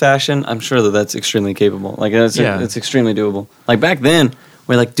Bluetooth fashion. I'm sure that's extremely capable. Like it's extremely doable. Like back then,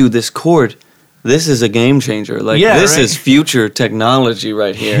 we're like, dude, this cord, this is a game changer. Like this is future technology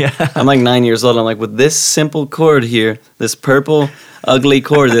right here. Yeah. I'm like 9 years old. I'm like, with this simple cord here, this purple ugly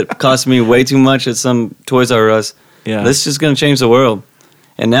cord that cost me way too much at some Toys R Us. Yeah, this is just gonna change the world.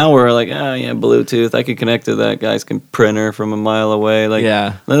 And now we're like, oh yeah, Bluetooth. I could connect to that guy's printer from a mile away. Like,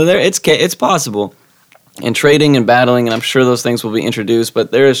 yeah, it's possible. And trading and battling, and I'm sure those things will be introduced.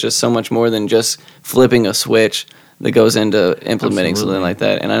 But there is just so much more than just flipping a switch that goes into implementing something like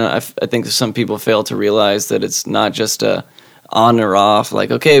that. And I think some people fail to realize that it's not just a on or off. Like,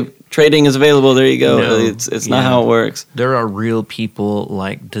 okay, trading is available. There you go. No, it's not how it works. There are real people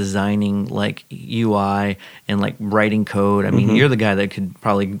like designing like UI and like writing code. I mean, you're the guy that could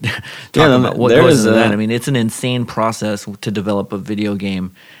probably talk about what goes into that. I mean, it's an insane process to develop a video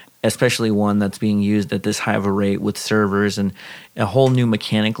game, especially one that's being used at this high of a rate with servers and a whole new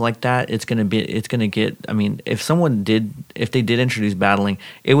mechanic like that. It's gonna get. I mean, if they did introduce battling,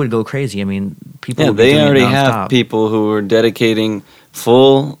 it would go crazy. I mean, people. Yeah, they already have people who are dedicating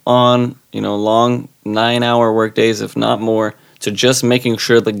full on, long 9-hour work days, if not more, to just making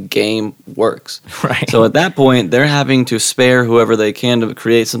sure the game works. Right. So at that point, they're having to spare whoever they can to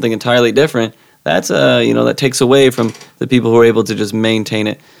create something entirely different. That's that takes away from the people who are able to just maintain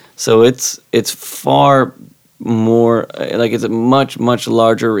it. So it's far more like it's a much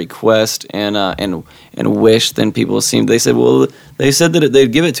larger request and wish than people seem. They said that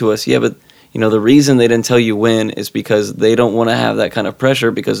they'd give it to us. Yeah, but the reason they didn't tell you when is because they don't want to have that kind of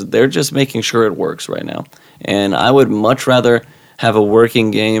pressure because they're just making sure it works right now. And I would much rather have a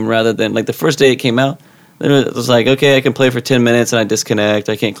working game rather than like the first day it came out. It was like, okay, I can play for 10 minutes and I disconnect.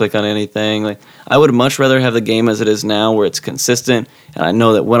 I can't click on anything. Like, I would much rather have the game as it is now, where it's consistent, and I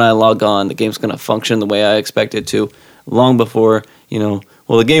know that when I log on, the game's going to function the way I expect it to. Long before, well,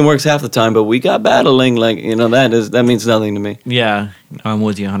 the game works half the time, but we got battling. Like, that means nothing to me. Yeah, I'm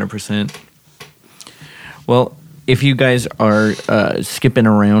with you 100%. Well, if you guys are skipping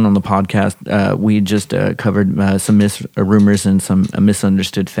around on the podcast, we just covered some rumors and some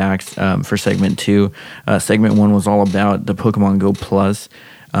misunderstood facts for segment 2. Segment 1 was all about the Pokemon Go Plus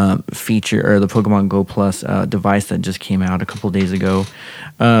feature, or the Pokemon Go Plus device that just came out a couple days ago.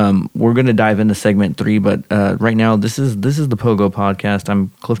 We're going to dive into segment 3, but right now this is the PoGo podcast. I'm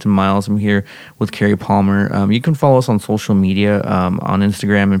Clifton Miles. I'm here with Carrie Palmer. You can follow us on social media, on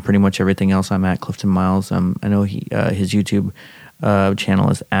Instagram and pretty much everything else. I'm at Clifton Miles. I know his YouTube channel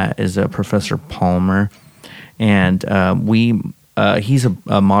is Professor Palmer, and he's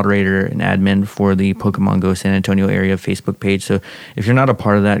a moderator and admin for the Pokemon Go San Antonio area Facebook page. So if you're not a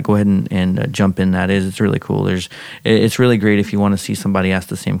part of that, go ahead and jump in. It's really cool. It's really great if you want to see somebody ask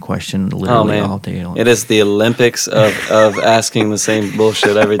the same question literally all day. It is the Olympics of asking the same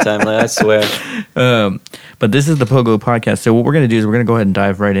bullshit every time. Like, I swear. But this is the PoGo podcast. So what we're going to do is we're going to go ahead and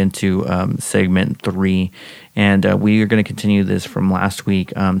dive right into segment 3. And we are going to continue this from last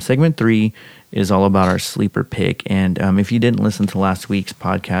week. Segment 3 is all about our sleeper pick. And if you didn't listen to last week's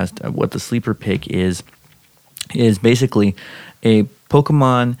podcast, what the sleeper pick is basically a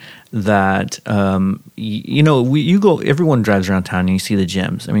Pokemon that, everyone drives around town and you see the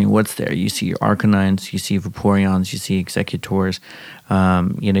gyms. I mean, what's there? You see your Arcanines, you see Vaporeons, you see Executors.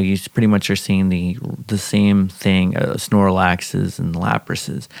 You pretty much are seeing the same thing, Snorlaxes and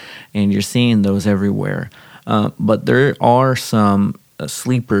Laprases. And you're seeing those everywhere. But there are some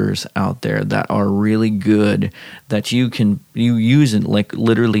sleepers out there that are really good that you use and like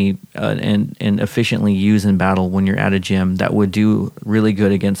literally and efficiently use in battle when you're at a gym that would do really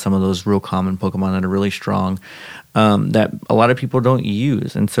good against some of those real common Pokemon that are really strong that a lot of people don't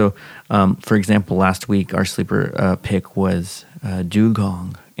use. And so, for example, last week our sleeper pick was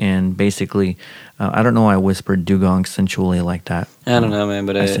Dugong. And basically, I don't know why I whispered Dugong sensually like that. I don't know, man,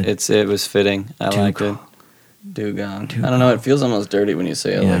 but it was fitting. I liked it. Dugong. I don't know. It feels almost dirty when you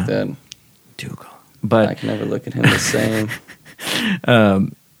say it like that. Dugong. But I can never look at him the same.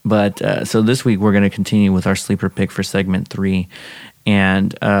 So this week we're going to continue with our sleeper pick for segment 3,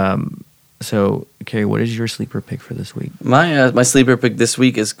 and so Carrie, what is your sleeper pick for this week? My sleeper pick this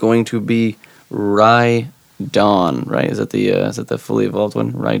week is going to be Raichu. Rhydon, right? Is that the fully evolved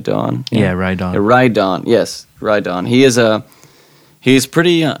one? Rhydon? Yeah, Rhydon. Rhydon, yes, Rhydon. He's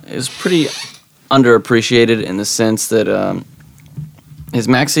pretty underappreciated in the sense that his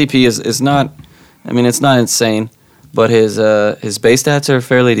max CP is not, I mean, it's not insane, but his base stats are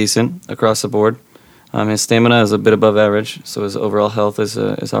fairly decent across the board. His stamina is a bit above average, so his overall health is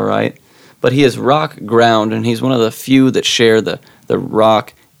all right. But he is rock, ground, and he's one of the few that share the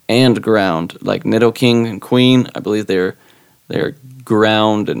rock and ground. Like Nidoking and Queen, I believe they're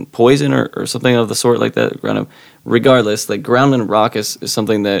ground and poison or something of the sort like that. Regardless, like ground and rock is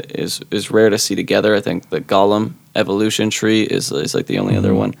something that is rare to see together. I think the Golem evolution tree is like the only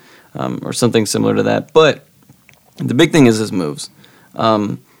other one, or something similar to that. But the big thing is his moves.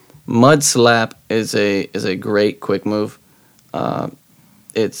 Mud Slap is a great quick move.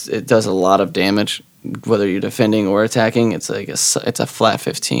 It does a lot of damage, whether you're defending or attacking. It's a flat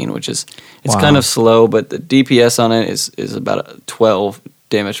 15, which is kind of slow, but the DPS on it is about 12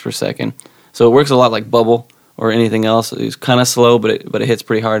 damage per second. So it works a lot like Bubble or anything else. It's kind of slow, but it hits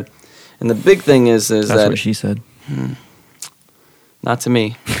pretty hard. And the big thing is that's that what she said. Not to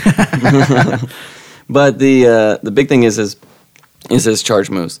me. But the big thing is his charge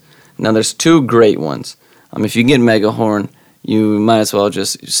moves. Now there's two great ones. If you get Mega Horn, you might as well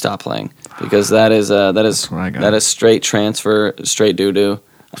just stop playing because that is straight transfer, straight doo-doo.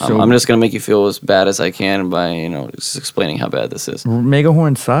 I'm just gonna make you feel as bad as I can by just explaining how bad this is. Mega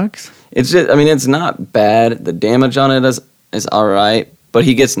Horn sucks. It's not bad. The damage on it is all right, but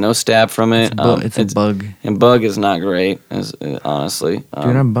he gets no stab from it. It's a bug, and bug is not great, honestly.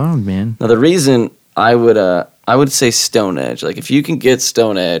 Dude, I'm bummed, man. Now the reason I would say Stone Edge. Like, if you can get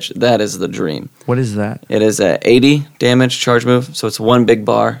Stone Edge, that is the dream. What is that? It is a 80 damage charge move, so it's one big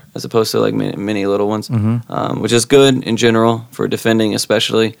bar as opposed to like many little ones, which is good in general for defending,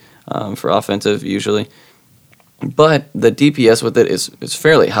 especially for offensive usually. But the DPS with it is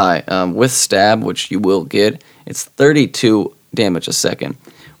fairly high. With stab, which you will get, it's 32 damage a second,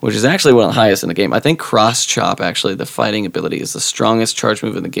 which is actually one of the highest in the game. I think Cross Chop, actually, the fighting ability, is the strongest charge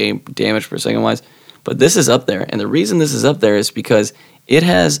move in the game, damage per second wise. But this is up there, and the reason this is up there is because it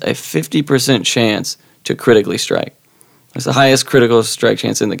has a 50% chance to critically strike. It's the highest critical strike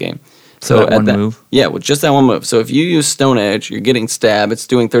chance in the game. So that move? Yeah, with just that one move. So if you use Stone Edge, you're getting stab, it's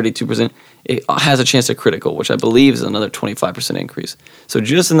doing 32%. It has a chance to critical, which I believe is another 25% increase. So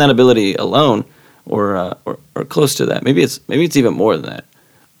just in that ability alone, or close to that, maybe it's even more than that.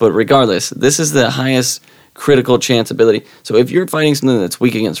 But regardless, this is the highest critical chance ability. So if you're fighting something that's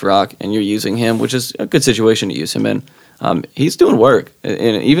weak against rock and you're using him, which is a good situation to use him in, he's doing work,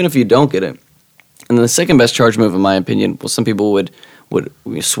 and even if you don't get it. And then the second best charge move, in my opinion, well, some people would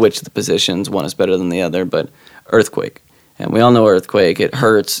switch the positions. One is better than the other, but Earthquake. And we all know Earthquake. It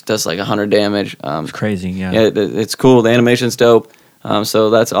hurts, does like 100 damage. It's crazy, yeah. It's cool. The animation's dope. So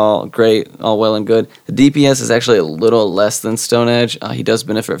that's all great, all well and good. The DPS is actually a little less than Stone Edge. He does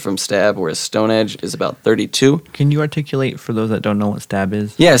benefit from Stab, whereas Stone Edge is about 32. Can you articulate for those that don't know what Stab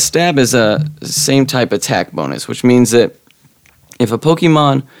is? Yeah, Stab is a same type attack bonus, which means that if a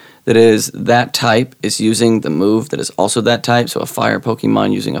Pokemon that is that type is using the move that is also that type, so a fire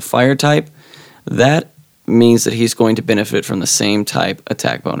Pokemon using a fire type, that means that he's going to benefit from the same type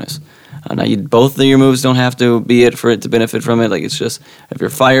attack bonus. Now, both of your moves don't have to be it for it to benefit from it. Like, it's just, if your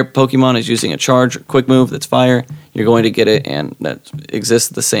fire Pokemon is using a charge quick move that's fire, you're going to get it, and that exists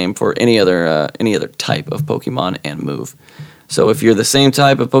the same for any other type of Pokemon and move. So if you're the same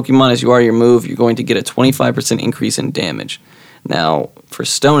type of Pokemon as you are your move, you're going to get a 25% increase in damage. Now, for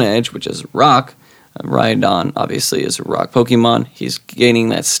Stone Edge, which is rock, Rhydon obviously is a rock Pokemon. He's gaining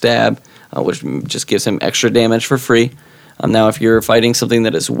that stab, which just gives him extra damage for free. Now, if you're fighting something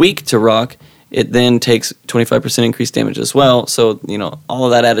that is weak to rock, it then takes 25% increased damage as well. So, all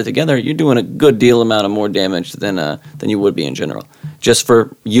of that added together, you're doing a good deal amount of more damage than you would be in general, just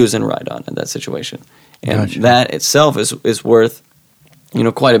for using Rhydon in that situation. And Gotcha. That itself is worth,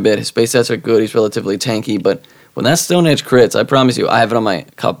 quite a bit. His base stats are good. He's relatively tanky, but when that Stone Edge crits, I promise you, I have it on my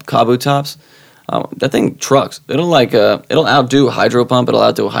Kabutops. That thing trucks. It'll outdo Hydro Pump. It'll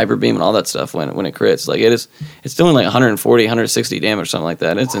outdo Hyper Beam and all that stuff when it crits. Like, it's doing like 140, 160 damage, something like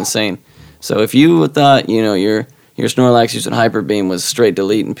that. It's insane. So if you thought your Snorlax using Hyper Beam was straight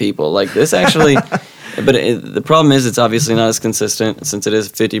deleting people, like this actually. But the problem is it's obviously not as consistent since it is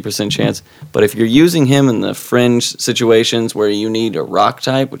a 50% chance. But if you're using him in the fringe situations where you need a rock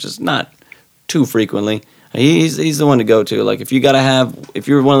type, which is not too frequently, he's the one to go to. Like, if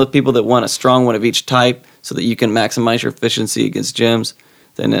you're one of the people that want a strong one of each type so that you can maximize your efficiency against gyms,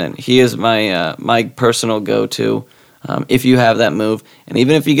 then he is my personal go-to if you have that move. And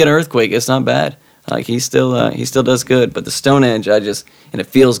even if you get Earthquake, it's not bad. Like he still does good, but the Stone Edge, and it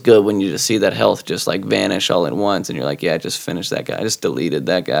feels good when you just see that health just like vanish all at once, and you're like, yeah, I just finished that guy, I just deleted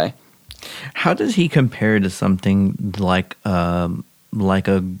that guy. How does he compare to something like a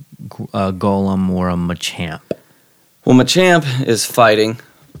Golem or a Machamp? Well, Machamp is fighting.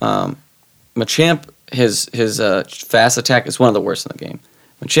 Machamp, his fast attack is one of the worst in the game.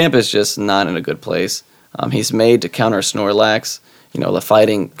 Machamp is just not in a good place. He's made to counter Snorlax. The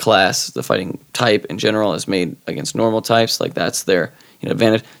fighting class, the fighting type in general is made against normal types. Like that's their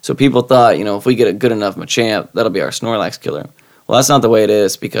advantage. So people thought, if we get a good enough Machamp, that'll be our Snorlax killer. Well, that's not the way it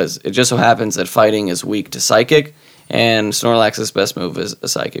is, because it just so happens that fighting is weak to Psychic, and Snorlax's best move is a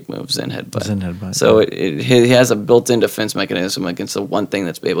Psychic move, Zen Headbutt. So he has a built-in defense mechanism against the one thing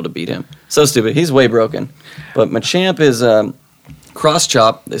that's able to beat him. So stupid. He's way broken. But Machamp is Cross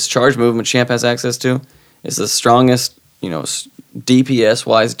Chop, this charge move Machamp has access to, is the strongest,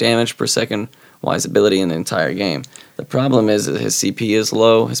 DPS-wise, damage per second-wise ability in the entire game. The problem is that his CP is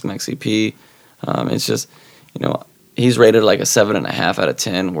low, his max CP. It's just, he's rated like a 7.5 out of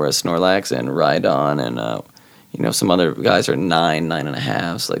 10, whereas Snorlax and Rhydon and some other guys are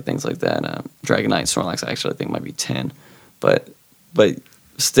 9.5, like things like that. Dragonite, Snorlax, actually I think might be 10, but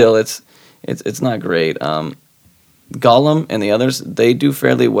still it's not great. Golem and the others, they do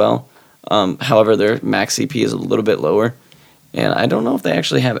fairly well. However, their max CP is a little bit lower, and I don't know if they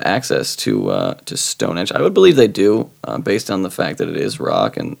actually have access to Stone Edge. I would believe they do, based on the fact that it is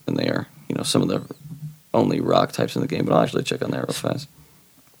rock and they are some of the only rock types in the game. But I'll actually check on that real fast.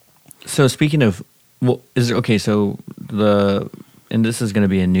 So speaking of, and this is going to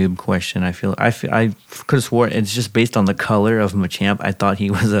be a noob question. I could have swore it's just based on the color of Machamp. I thought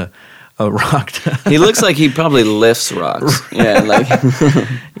he was a rock. He looks like he probably lifts rocks. Yeah, like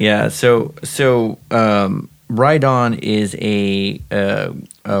yeah. So Rhydon is a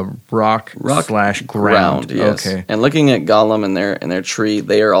rock / ground. Yes. Okay. And looking at Golem and their tree,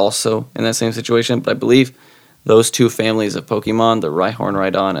 they are also in that same situation. But I believe those two families of Pokemon, the Rhyhorn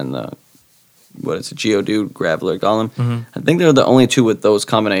Rhydon and the Geodude Graveler Golem, mm-hmm. I think they're the only two with those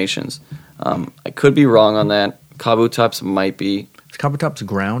combinations. I could be wrong on that. Kabutops might be. Is Kabutops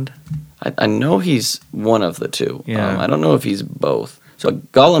ground? I know he's one of the two. Yeah. I don't know if he's both. So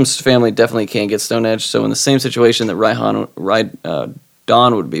Golem's family definitely can't get Stone Edge. So in the same situation that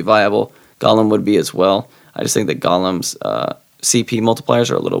Dawn would be viable, Golem would be as well. I just think that Golem's CP multipliers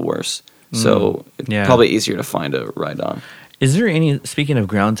are a little worse. So it's probably easier to find a Rhydon. Is there any, speaking of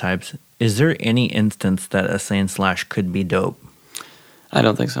ground types, is there any instance that a Sandslash could be dope? I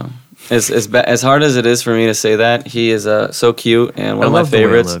don't think so. As hard as it is for me to say that, he is so cute and one of my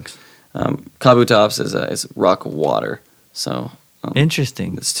favorites. Kabutops is rock water. So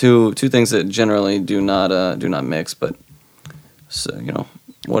interesting. It's two things that generally do not mix, but so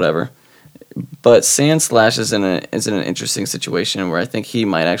whatever. But Sandslash is in an interesting situation where I think he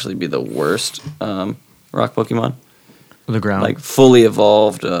might actually be the worst rock Pokemon. The ground, like fully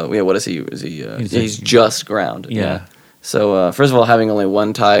evolved. What is he? He's just ground. Yeah. So first of all, having only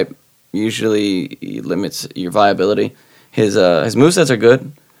one type usually limits your viability. His movesets are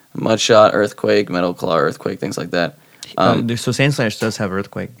good: Mudshot, Earthquake, Metal Claw, Earthquake, things like that. So Sandslash does have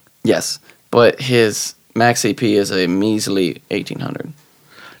Earthquake. Yes, but his max CP is a measly 1,800.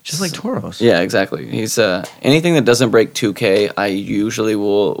 Just like Tauros. Yeah, exactly. He's anything that doesn't break 2K, I usually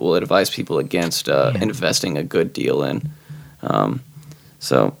will advise people against investing a good deal in.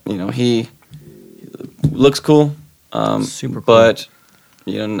 So he looks cool. Super cool. But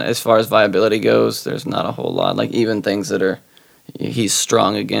as far as viability goes, there's not a whole lot. Like even things that he's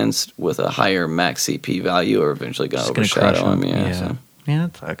strong against with a higher max CP value are eventually going to overshadow him. Yeah,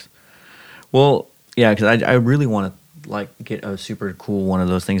 that sucks. Well, yeah, because I really want to get a super cool one of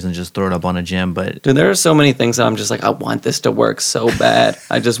those things and just throw it up on a gym. But dude, there are so many things that I'm just like, I want this to work so bad.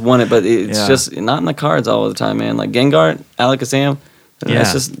 I just want it, but it's just not in the cards all the time, man. Like Gengar, Alakazam,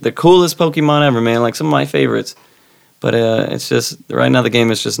 that's just the coolest Pokemon ever, man. Like some of my favorites. But it's just right now the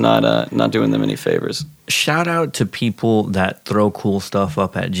game is just not doing them any favors. Shout out to people that throw cool stuff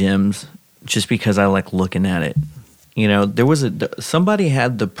up at gyms just because I like looking at it. There was somebody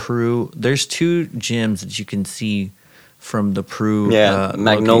had the Prue. There's two gyms that you can see from the Prue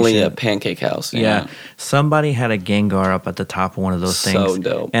Magnolia location. Pancake House. Yeah. Somebody had a Gengar up at the top of one of those things. So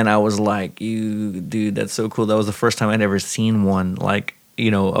dope. And I was like, dude, that's so cool. That was the first time I'd ever seen one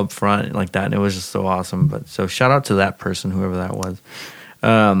up front like that, and it was just so awesome. But so shout out to that person, whoever that was.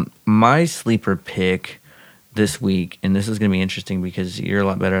 My sleeper pick this week, and this is going to be interesting because you're a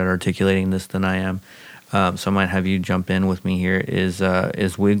lot better at articulating this than I am. So I might have you jump in with me here, is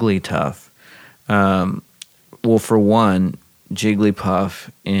Wigglytuff. Well, for one, Jigglypuff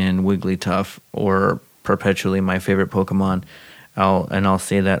and Wigglytuff, or perpetually my favorite Pokemon. I'll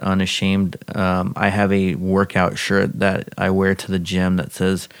say that unashamed. I have a workout shirt that I wear to the gym that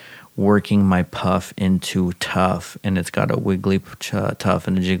says "Working my puff into tough," and it's got a Wigglytuff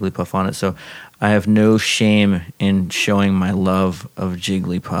and a Jigglypuff on it. So I have no shame in showing my love of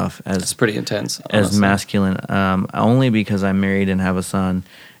Jigglypuff It's pretty intense, as masculine. Only because I'm married and have a son,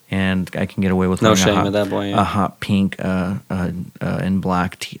 and I can get away with No wearing shame at that point, yeah. a hot pink and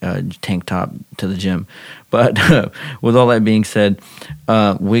black tank top to the gym. But with all that being said,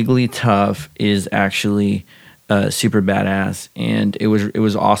 Wigglytuff is actually super badass, and it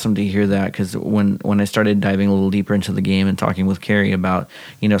was awesome to hear that, because when I started diving a little deeper into the game and talking with Carrie about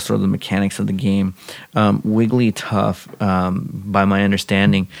sort of the mechanics of the game, Wigglytuff, by my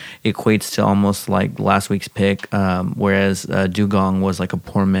understanding, equates to almost like last week's pick, whereas Dugong was like a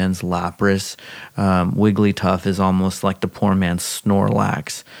poor man's Lapras. Wigglytuff is almost like the poor man's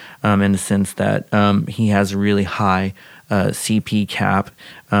Snorlax, in the sense that he has a really high CP cap.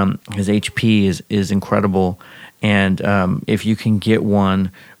 His HP is incredible, and if you can get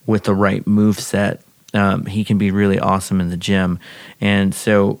one with the right move set, he can be really awesome in the gym. And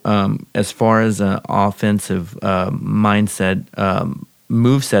so as far as an offensive mindset,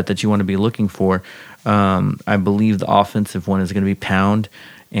 move set that you want to be looking for, I believe the offensive one is going to be Pound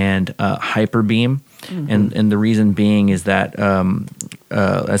and Hyper Beam. Mm-hmm. And the reason being is that,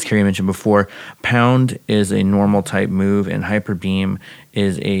 as Carrie mentioned before, Pound is a normal type move, and Hyper Beam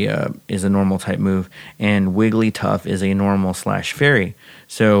is a normal type move, and Wigglytuff is a normal / fairy.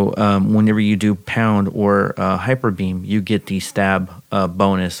 So whenever you do Pound or Hyper Beam, you get the stab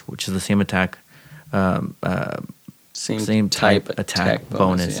bonus, which is the same attack. Same type attack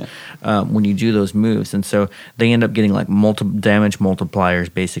bonus yeah. When you do those moves, and so they end up getting like damage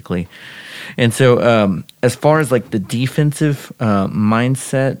multipliers basically. And so as far as like the defensive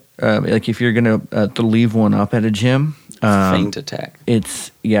mindset, like if you're gonna leave one up at a gym, feint attack.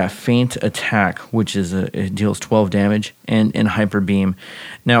 It's feint attack, which is it deals 12 damage, and Hyper Beam.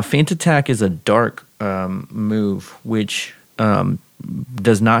 Now feint attack is a dark move, which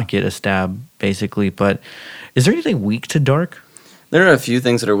does not get a stab basically, but is there anything weak to dark? There are a few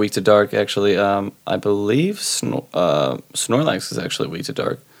things that are weak to dark, actually. I believe Snorlax is actually weak to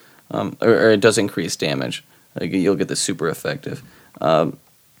dark, or it does increase damage. Like, you'll get the super effective.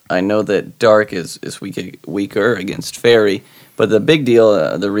 I know that dark is weaker against fairy, but the big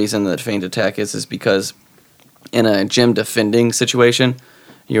deal, the reason that feint attack is because in a gym defending situation,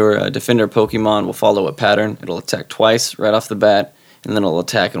 your defender Pokemon will follow a pattern. It'll attack twice right off the bat, and then it'll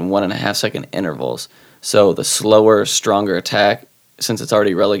attack in 1.5 second intervals. So the slower, stronger attack, since it's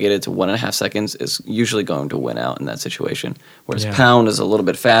already relegated to 1.5 seconds, is usually going to win out in that situation. Whereas Pound is a little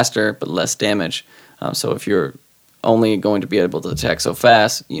bit faster, but less damage. So if you're only going to be able to attack so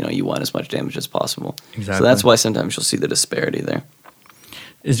fast, you want as much damage as possible. Exactly. So that's why sometimes you'll see the disparity there.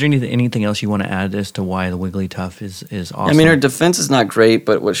 Is there anything else you want to add as to why the Wigglytuff is awesome? I mean, her defense is not great,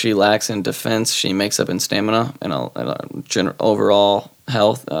 but what she lacks in defense, she makes up in stamina and general overall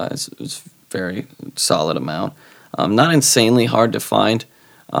health. It's very solid amount. Not insanely hard to find.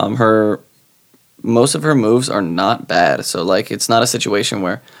 Most of her moves are not bad. So like, it's not a situation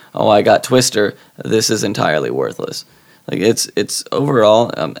where, I got Twister, this is entirely worthless. Like, it's overall,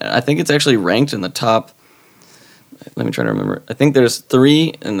 I think it's actually ranked in the top. Let me try to remember. I think there's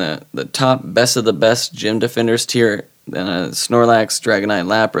 3 in the top best of the best gym defenders tier. Snorlax, Dragonite,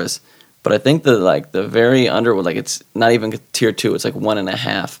 Lapras. But I think the very under, like, it's not even tier 2. It's like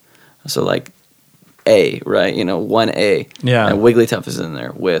 1.5. So like A, right? 1A. Yeah. And Wigglytuff is in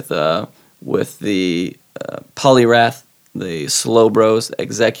there with the Poliwrath, the Slowbros,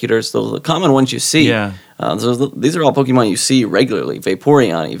 Executors, those are the common ones you see. Yeah. These are all Pokemon you see regularly,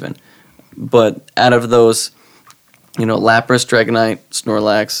 Vaporeon even. But out of those, Lapras, Dragonite,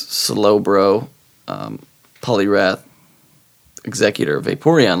 Snorlax, Slowbro, Poliwrath, Executor,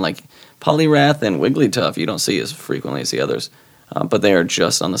 Vaporeon, like Poliwrath and Wigglytuff, you don't see as frequently as the others. But they are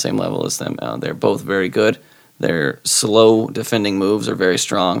just on the same level as them. They're both very good. Their slow defending moves are very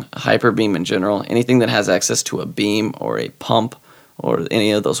strong. Hyper Beam in general, anything that has access to a beam or a pump or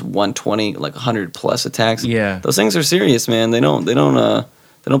any of those 120, like 100 plus attacks, those things are serious, man. They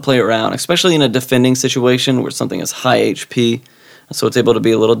don't play around, especially in a defending situation where something is high HP, so it's able to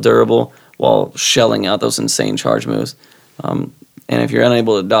be a little durable while shelling out those insane charge moves. And if you're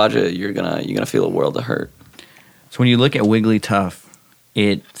unable to dodge it, you're gonna feel a world of hurt. So when you look at Wigglytuff,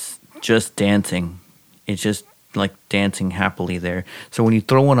 it's just dancing. It's just like dancing happily there. So when you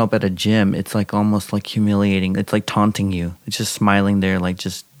throw one up at a gym, it's like almost like humiliating. It's like taunting you. It's just smiling there, like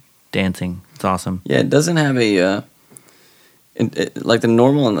just dancing. It's awesome. Yeah, it doesn't have like the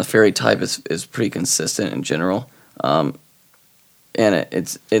normal and the fairy type is pretty consistent in general, and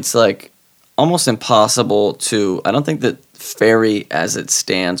it's like almost impossible to. I don't think that fairy as it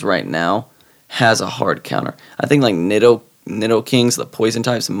stands right now has a hard counter. I think like Nidokings, the poison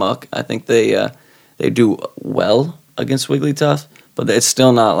types, Muck. I think they do well against Wigglytuff, but it's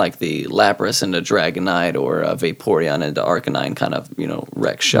still not like the Lapras into Dragonite or Vaporeon into Arcanine kind of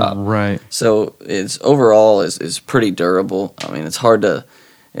wreck shop. Right. So it's overall is pretty durable. I mean, it's hard to.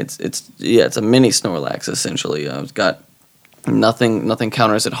 It's a mini Snorlax essentially. It's got nothing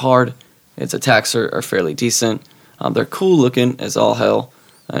counters it hard. Its attacks are fairly decent. They're cool looking as all hell.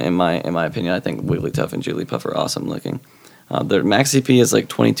 In my opinion, I think Wigglytuff and Jigglypuff are awesome looking. Their max CP is like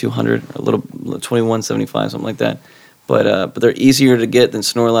 2200, a little 2175, something like that. But they're easier to get than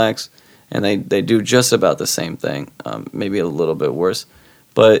Snorlax, and they do just about the same thing, maybe a little bit worse.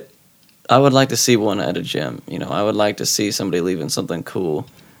 But I would like to see one at a gym. I would like to see somebody leaving something cool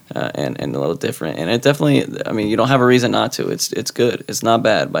and a little different. And it definitely, I mean, you don't have a reason not to. It's good. It's not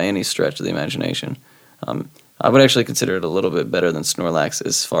bad by any stretch of the imagination. I would actually consider it a little bit better than Snorlax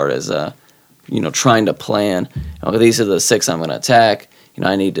as far as trying to plan. These are the 6 I'm going to attack.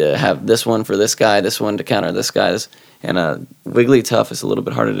 I need to have this one for this guy, this one to counter this guy. And Wigglytuff is a little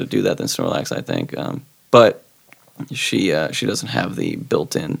bit harder to do that than Snorlax, I think. But she doesn't have the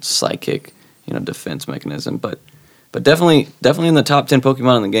built-in psychic, defense mechanism. But definitely in the top 10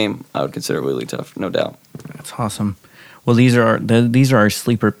 Pokemon in the game, I would consider Wigglytuff, no doubt. That's awesome. Well, these are our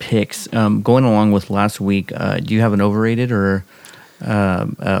sleeper picks. Going along with last week, do you have an overrated or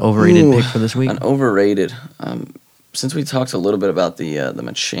overrated pick for this week? An overrated. Since we talked a little bit about the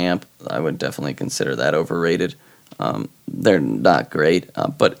Machamp, I would definitely consider that overrated. They're not great,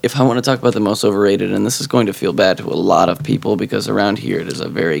 but if I want to talk about the most overrated, and this is going to feel bad to a lot of people because around here it is a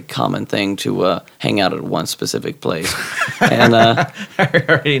very common thing to hang out at one specific place. And I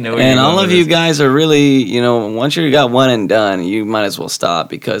already know. And all of you guys are really, once you got one and done, you might as well stop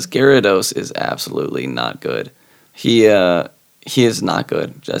because Gyarados is absolutely not good. He is not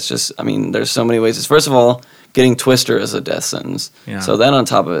good. That's just, I mean, there's so many ways. First of all, getting Twister is a death sentence. Yeah. So that on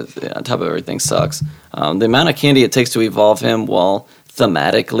top of everything sucks. The amount of candy it takes to evolve him, while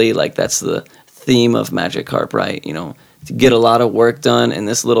thematically, like that's the theme of Magikarp, right? To get a lot of work done, and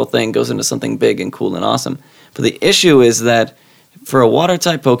this little thing goes into something big and cool and awesome. But the issue is that for a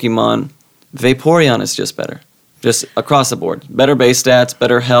water-type Pokemon, Vaporeon is just better. Just across the board. Better base stats,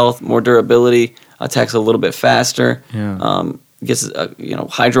 better health, more durability, attacks a little bit faster. Yeah. Gets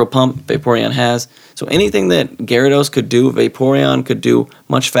Hydro Pump, Vaporeon has. So anything that Gyarados could do, Vaporeon could do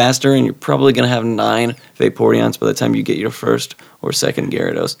much faster, and you're probably going to have 9 Vaporeons by the time you get your first or second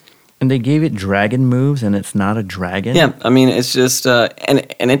Gyarados. And they gave it dragon moves, and it's not a dragon? Yeah, I mean, it's just, and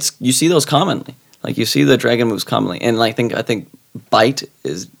it's, you see those commonly. Like, you see the dragon moves commonly. And I think Bite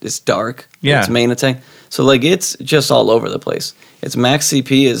is dark. Yeah. Its main attack. So, it's just all over the place. Its max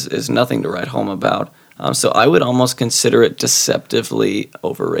CP is nothing to write home about. So I would almost consider it deceptively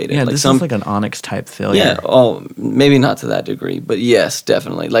overrated. Yeah, this is like an Onyx type failure. Yeah, maybe not to that degree, but yes,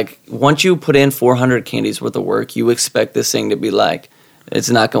 definitely. Once you put in 400 candies worth of work, you expect this thing to be it's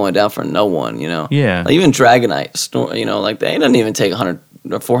not going down for no one, Yeah. Even Dragonite, they doesn't even take 100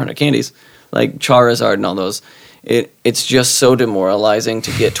 or 400 candies. Like Charizard and all those. It's just so demoralizing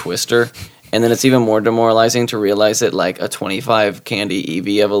to get Twister. And then it's even more demoralizing to realize that a 25 candy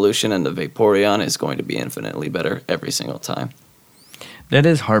EV evolution and the Vaporeon is going to be infinitely better every single time. That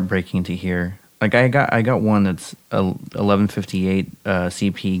is heartbreaking to hear. I got one that's 1158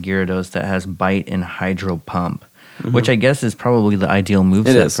 CP Gyarados that has Bite and Hydro Pump, which I guess is probably the ideal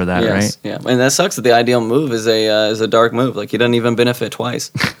moveset for that, right? Yeah, and that sucks that the ideal move is a dark move. He doesn't even benefit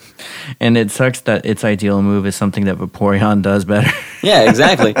twice. And it sucks that its ideal move is something that Vaporeon does better. Yeah,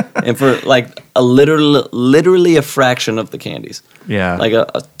 exactly. And for literally a fraction of the candies. Yeah.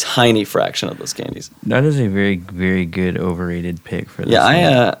 A tiny fraction of those candies. That is a very, very good overrated pick for this.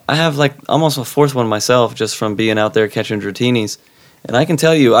 Yeah, I have almost a fourth one myself just from being out there catching Dratinis. And I can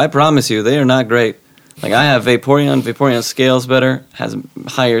tell you, I promise you, they are not great. I have Vaporeon. Vaporeon scales better, has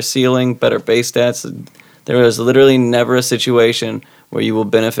higher ceiling, better base stats. There is literally never a situation where you will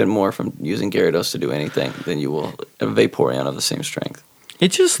benefit more from using Gyarados to do anything than you will a Vaporeon of the same strength.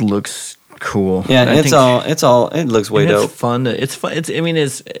 It just looks cool. Yeah, it looks way dope. It's fun.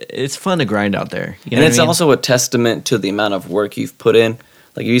 It's fun to grind out there. And it's also a testament to the amount of work you've put in.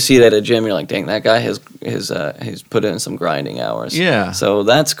 If you see it at a gym, you're like, dang, that guy has put in some grinding hours. Yeah. So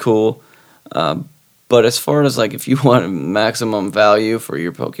that's cool. But as far as if you want maximum value for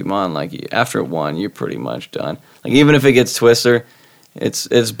your Pokemon, after one, you're pretty much done. Even if it gets Twister,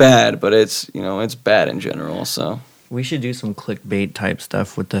 it's bad, but it's bad in general. So We should do some clickbait type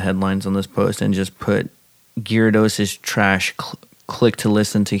stuff with the headlines on this post and just put Gyarados is trash. Click to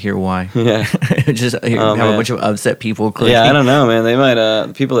listen to hear why. Yeah. Just have a bunch of upset people clicking. Yeah, I don't know, man. They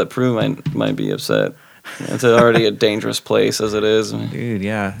might, people at Prue might be upset. It's already a dangerous place as it is. Dude,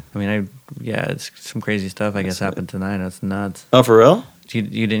 yeah. I mean, it's some crazy stuff I guess happened tonight. That's nuts. Oh, for real? You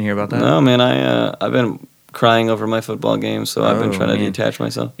didn't hear about that? No, man. I've been crying over my football game, so I've been trying to detach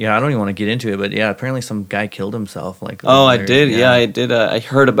myself. Yeah, I don't even want to get into it, but yeah, apparently some guy killed himself. I did. Yeah, I did. I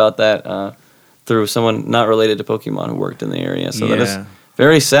heard about that through someone not related to Pokemon who worked in the area. So that is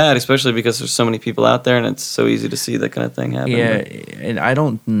very sad, especially because there's so many people out there, and it's so easy to see that kind of thing happen. Yeah,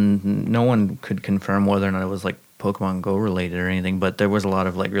 and no one could confirm whether or not it was like Pokemon Go related or anything, but there was a lot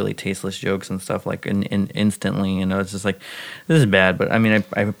of like really tasteless jokes and stuff like in instantly, it's just like, this is bad. But I mean,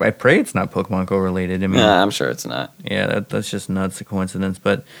 I pray it's not Pokemon Go related. I mean, I'm sure it's not. Yeah, that's just nuts, a coincidence.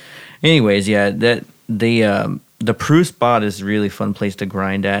 But anyways, yeah, that the Prue spot is a really fun place to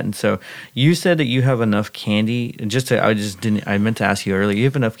grind at. And so you said that you have enough candy. I meant to ask you earlier. You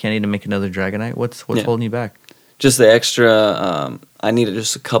have enough candy to make another Dragonite. What's holding you back? Just the extra. I needed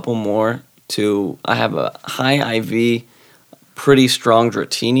just a couple more. I have a high IV, pretty strong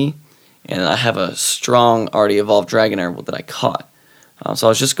Dratini, and I have a strong already evolved Dragonair that I caught. So I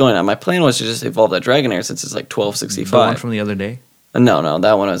was just going. My plan was to just evolve that Dragonair since it's like 1265. The one from the other day? No,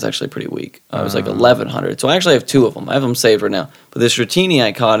 that one was actually pretty weak. It was like 1100. So I actually have two of them. I have them saved right now. But this Dratini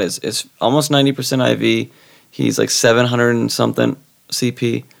I caught is almost 90% IV. He's like 700 and something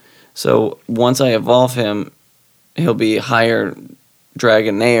CP. So once I evolve him, he'll be higher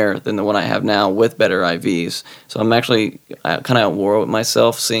Dragonair than the one I have now with better IVs. So I'm actually kind of at war with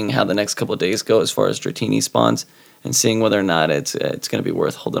myself, seeing how the next couple of days go as far as Dratini spawns, and seeing whether or not it's going to be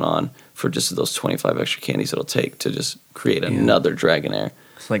worth holding on for just those 25 extra candies it'll take to just create another Dragonair.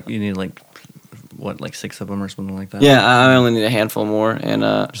 It's like you need like 6 of them or something like that? Yeah, I only need a handful more, and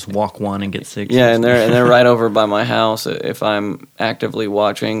just walk one and get 6. Yeah, and they're right over by my house. If I'm actively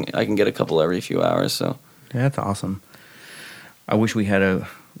watching, I can get a couple every few hours. So yeah, that's awesome. I wish we had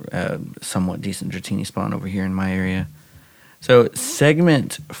a somewhat decent Dratini spawn over here in my area. So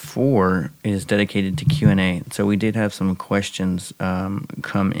segment 4 is dedicated to Q&A. So we did have some questions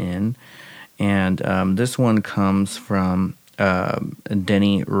come in, and this one comes from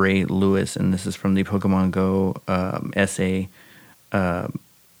Denny Ray Lewis, and this is from the Pokemon Go essay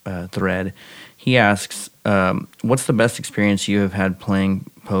thread. He asks, what's the best experience you have had playing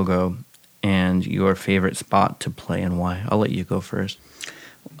Pogo, and your favorite spot to play and why? I'll let you go first.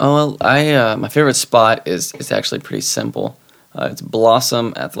 Oh, well, my favorite spot is actually pretty simple. It's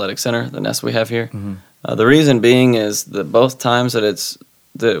Blossom Athletic Center, the nest we have here. Mm-hmm. The reason being is that both times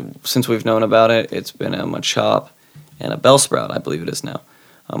that since we've known about it, it's been a Machop and a Bellsprout, I believe it is now.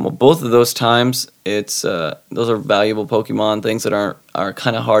 Well, both of those times, those are valuable Pokemon, things that are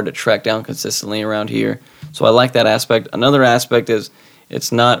kind of hard to track down consistently around here. So I like that aspect. Another aspect is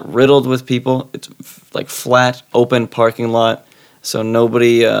it's not riddled with people. It's like flat, open parking lot. So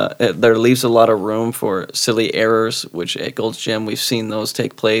nobody, there leaves a lot of room for silly errors, which at Gold's Gym we've seen those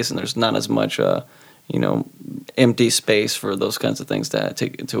take place, and there's not as much, empty space for those kinds of things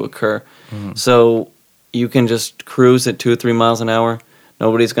to occur. Mm-hmm. So you can just cruise at 2 or 3 miles an hour.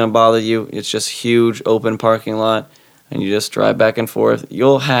 Nobody's going to bother you. It's just huge open parking lot, and you just drive back and forth.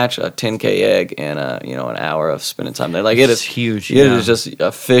 You'll hatch a 10K egg in an hour of spending time there. Like it is huge. It is just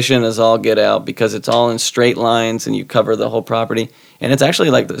efficient as all get out because it's all in straight lines and you cover the whole property. And it's actually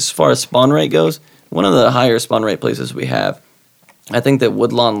like as far as spawn rate goes, one of the higher spawn rate places we have. I think that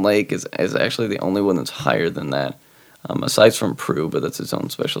Woodlawn Lake is actually the only one that's higher than that, aside from Prue, but that's its own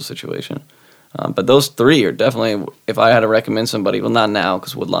special situation. But those 3 are definitely, if I had to recommend somebody, well, not now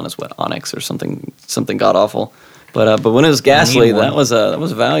because Woodlawn is Onyx or something god awful. But when it was Ghastly, that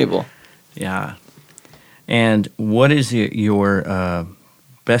was valuable. Yeah. And what is your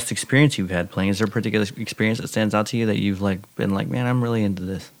best experience you've had playing? Is there a particular experience that stands out to you that you've been like, man, I'm really into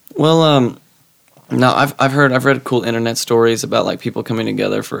this? Well, no, I've read cool internet stories about people coming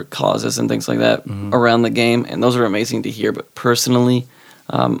together for causes and things like that around the game, and those are amazing to hear. But personally,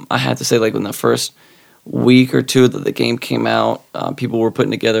 I had to say, in the first week or 2 that the game came out, people were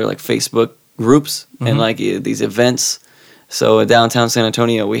putting together Facebook groups and these events. So in downtown San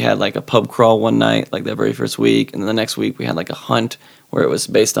Antonio, we had a pub crawl one night, the very first week, and then the next week we had a hunt where it was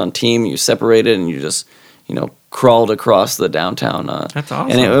based on team. You separated and you just crawled across the downtown. That's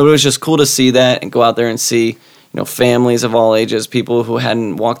awesome. And it was just cool to see that and go out there and see families of all ages, people who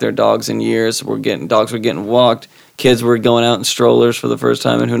hadn't walked their dogs in years dogs were getting walked. Kids were going out in strollers for the first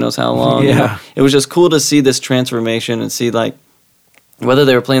time in who knows how long. Yeah. It was just cool to see this transformation and see whether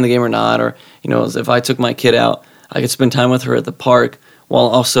they were playing the game or not, or if I took my kid out, I could spend time with her at the park while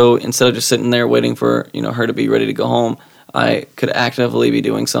also, instead of just sitting there waiting for, her to be ready to go home, I could actively be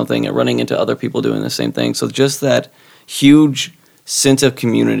doing something and running into other people doing the same thing. So just that huge sense of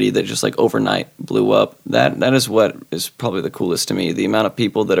community that just like overnight blew up, that is what is probably the coolest to me. The amount of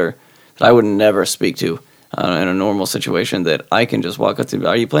people that I would never speak to in a normal situation, that I can just walk up to,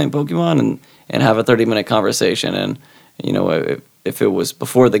 are you playing Pokemon? And have a 30-minute conversation. And, if it was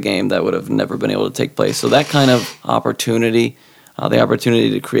before the game, that would have never been able to take place. So that kind of opportunity, the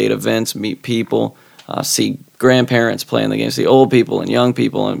opportunity to create events, meet people, see grandparents playing the game, see old people and young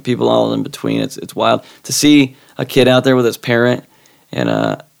people and people all in between. It's wild to see a kid out there with his parent. And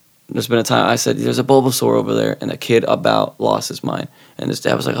there's been a time I said, there's a Bulbasaur over there, and the kid about lost his mind. And his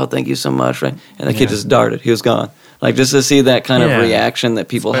dad was like, oh, thank you so much, right? And the kid just darted. He was gone. Like, just to see that kind of reaction that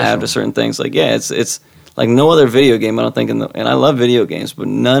people have to certain things. Like, it's like no other video game, I don't think, and I love video games, but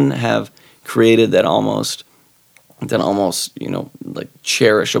none have created that almost like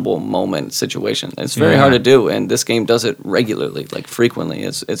cherishable moment situation. It's very hard to do, and this game does it regularly, like frequently.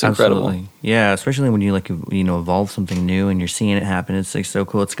 It's incredible. Absolutely. Yeah, especially when you evolve something new and you're seeing it happen. It's like so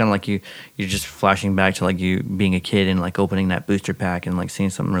cool. It's kind of like you're just flashing back to like you being a kid and like opening that booster pack and like seeing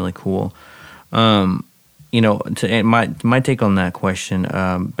something really cool. My take on that question,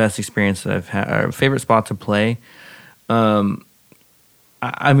 best experience that I've had, or favorite spot to play. I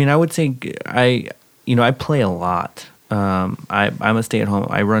would say I play a lot. I'm a stay-at-home.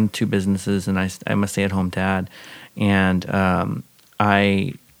 I run 2 businesses, and I'm a stay-at-home dad. And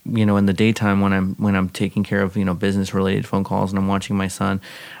in the daytime when I'm taking care of business-related phone calls and I'm watching my son,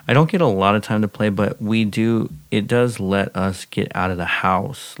 I don't get a lot of time to play. But it does let us get out of the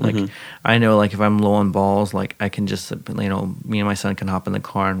house. Like I know, like if I'm low on balls, like I can just me and my son can hop in the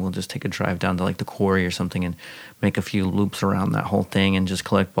car and we'll just take a drive down to like the quarry or something and make a few loops around that whole thing and just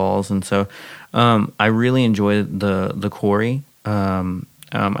collect balls. And so I really enjoy the quarry.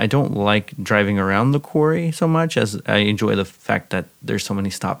 I don't like driving around the quarry so much as I enjoy the fact that there's so many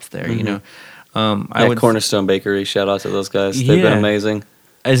stops there. Cornerstone Bakery. Shout out to those guys. They've been amazing.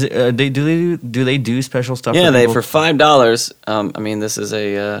 Do they do special stuff? Yeah, for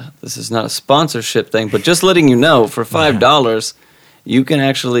 $5. This is not a sponsorship thing, but just letting you know, for $5, you can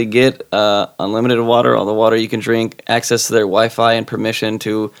actually get unlimited water, all the water you can drink, access to their Wi-Fi, and permission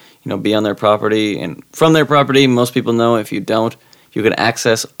to be on their property. And from their property, most people know. If you don't, you can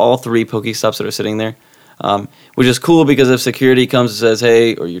access all 3 Pokestops that are sitting there, which is cool because if security comes and says,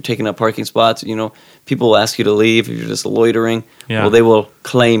 hey, or you're taking up parking spots, people will ask you to leave if you're just loitering. Yeah. Well, they will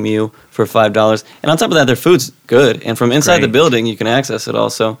claim you for $5. And on top of that, their food's good. And from inside the building, you can access it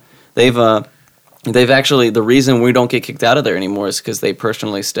also. They've actually, the reason we don't get kicked out of there anymore is because they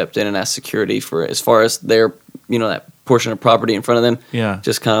personally stepped in and asked security for, as far as their, that portion of property in front of them. Yeah.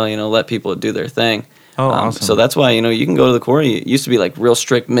 Just kind of, let people do their thing. Oh, awesome. So that's why, you can go to the quarry. It used to be like real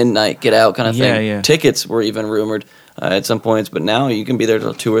strict midnight, get out kind of thing. Yeah. Tickets were even rumored at some points, but now you can be there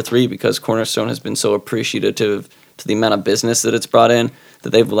till 2 or 3 because Cornerstone has been so appreciative to the amount of business that it's brought in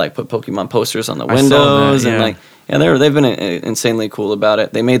that they've like put Pokemon posters on the windows and they've been insanely cool about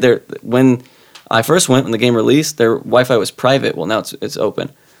it. They made when I first went, when the game released, their Wi-Fi was private. Well, now it's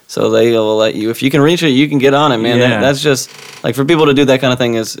open. So they will let you, if you can reach it, you can get on it, man. Yeah. That's just, like, for people to do that kind of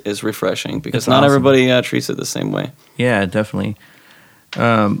thing is refreshing because not everybody treats it the same way. Yeah, definitely.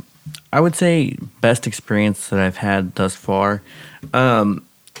 I would say best experience that I've had thus far.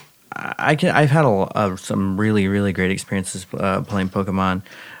 I've had some really, really great experiences playing Pokemon.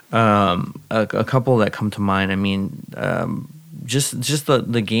 A couple that come to mind. I mean, just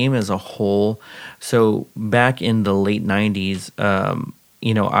the game as a whole. So back in the late 90s,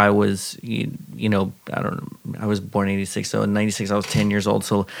 I was, I don't know, I was born in 86, so in 96 I was 10 years old.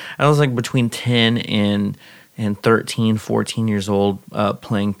 So I was like between 10 and 13, 14 years old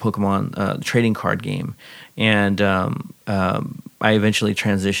playing Pokemon trading card game. And I eventually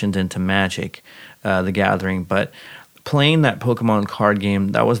transitioned into Magic, the Gathering. But playing that Pokemon card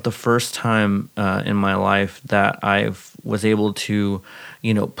game, that was the first time in my life that I was able to,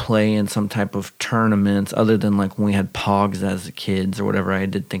 play in some type of tournaments other than like when we had Pogs as kids or whatever. I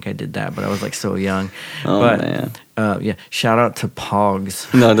did think I did that, but I was like so young. Man. Yeah, shout out to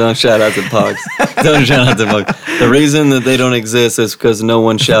Pogs. No, don't shout out to Pogs. Don't shout out to Pogs. The reason that they don't exist is because no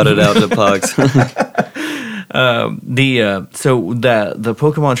one shouted out to Pogs. So the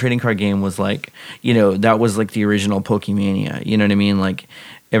Pokemon trading card game was like, that was like the original Pokemania. You know what I mean? Like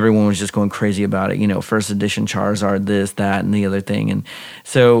everyone was just going crazy about it. First edition Charizard, this, that, and the other thing. And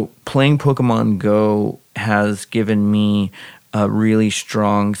so playing Pokemon Go has given me a really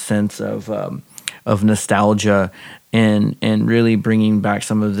strong sense of nostalgia and really bringing back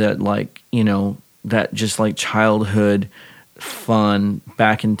some of that, like, that just like childhood fun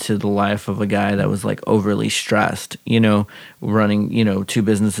back into the life of a guy that was like overly stressed, running, two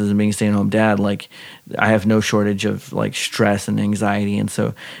businesses and being a stay-at-home dad. Like, I have no shortage of like stress and anxiety. And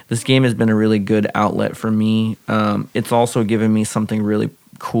so this game has been a really good outlet for me. It's also given me something really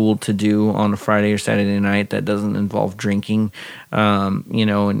cool to do on a Friday or Saturday night that doesn't involve drinking,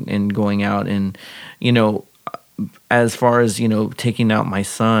 and going out and, as far as, taking out my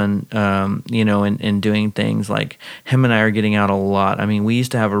son, and doing things like him and I are getting out a lot. I mean, we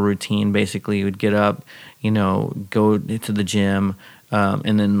used to have a routine. Basically, we would get up, go to the gym,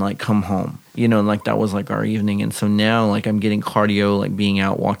 and then like come home, like that was like our evening. And so now like I'm getting cardio, like being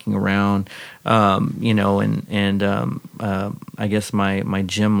out walking around, and I guess my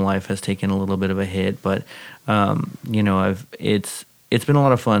gym life has taken a little bit of a hit, but it's been a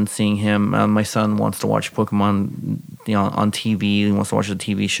lot of fun seeing him. My son wants to watch Pokemon, on TV. He wants to watch the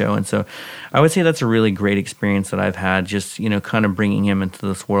TV show, and so I would say that's a really great experience that I've had. Just kind of bringing him into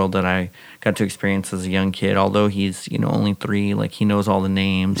this world that I got to experience as a young kid. Although he's only 3, like he knows all the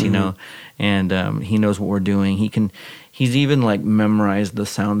names, and he knows what we're doing. He's even like memorized the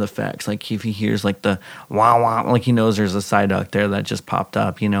sound effects. Like if he hears like the wow wow, like he knows there's a Psyduck there that just popped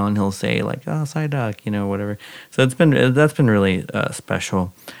up, and he'll say like, oh, Psyduck, whatever. So that's been really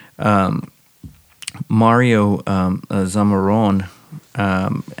special. Mario Zamaron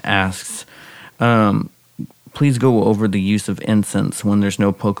asks, please go over the use of incense when there's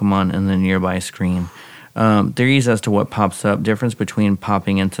no Pokemon in the nearby screen. Theories as to what pops up, difference between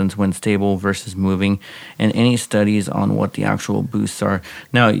popping incense when stable versus moving, and any studies on what the actual boosts are.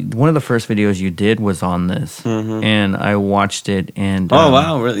 Now, one of the first videos you did was on this, and I watched it. And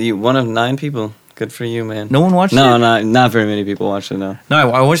wow, really? You one of 9 people. Good for you, man. No one watched it? No, not very many people watched it, no. No,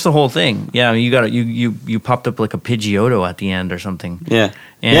 I watched the whole thing. Yeah, you popped up like a Pidgeotto at the end or something. Yeah.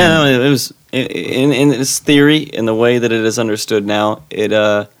 It was, in its theory, in the way that it is understood now,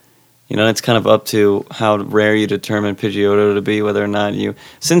 it's kind of up to how rare you determine Pidgeotto to be, whether or not you...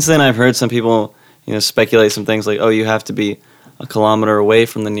 Since then, I've heard some people, speculate some things like, oh, you have to be a kilometer away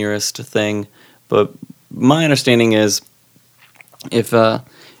from the nearest thing. But my understanding is, if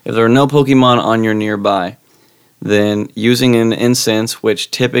there are no Pokemon on your nearby, then using an incense,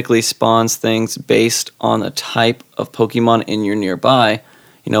 which typically spawns things based on the type of Pokemon in your nearby,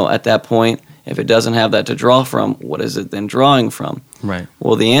 at that point, if it doesn't have that to draw from, what is it then drawing from? Right.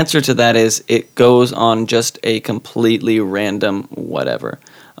 Well, the answer to that is it goes on just a completely random whatever.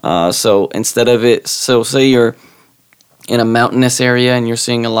 So instead of it, say you're in a mountainous area and you're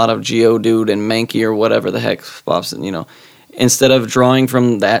seeing a lot of Geodude and Mankey or whatever the heck pops in, instead of drawing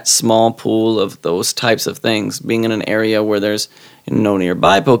from that small pool of those types of things, being in an area where there's no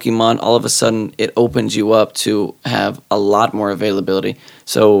nearby Pokemon, all of a sudden it opens you up to have a lot more availability.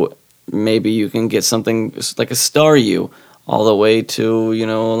 So maybe you can get something like a Staryu all the way to,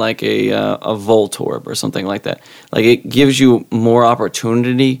 like a Voltorb or something like that. Like, it gives you more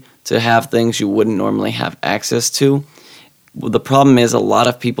opportunity to have things you wouldn't normally have access to. The problem is a lot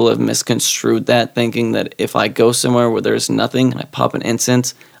of people have misconstrued that, thinking that if I go somewhere where there's nothing and I pop an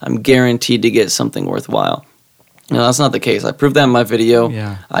incense, I'm guaranteed to get something worthwhile. No, that's not the case. I proved that in my video.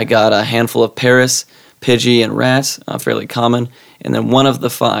 Yeah. I got a handful of Paris, Pidgey, and Rats, fairly common, and then one of the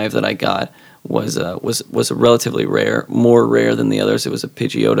 5 that I got was a relatively rare, more rare than the others. It was a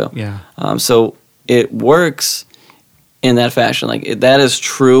Pidgeotto. Yeah. So it works in that fashion. Like, that is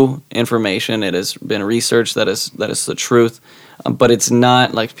true information. It has been researched. That is the truth. But it's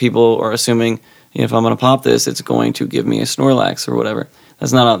not like people are assuming, if I'm going to pop this, it's going to give me a Snorlax or whatever.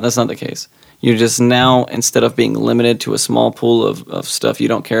 That's not the case. You just now, instead of being limited to a small pool of stuff you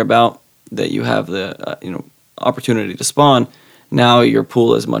don't care about, that you have the opportunity to spawn, now your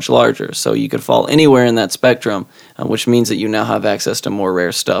pool is much larger. So you could fall anywhere in that spectrum, which means that you now have access to more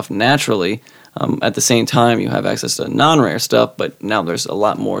rare stuff naturally. At the same time, you have access to non-rare stuff, but now there's a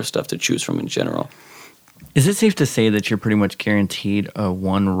lot more stuff to choose from in general. Is it safe to say that you're pretty much guaranteed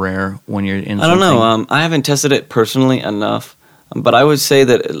one rare when you're in I don't something? know. I haven't tested it personally enough, but I would say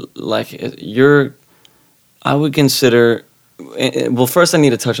that I would consider. Well, first I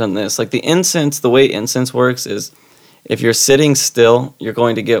need to touch on this. Like, the way incense works is, if you're sitting still, you're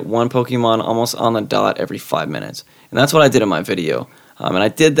going to get one Pokemon almost on the dot every 5 minutes, and that's what I did in my video. And I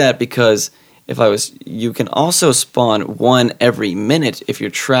did that because you can also spawn one every minute if you're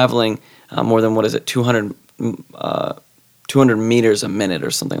traveling more than 200 meters a minute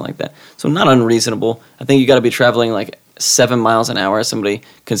or something like that. So not unreasonable. I think you got to be traveling like 7 miles an hour, somebody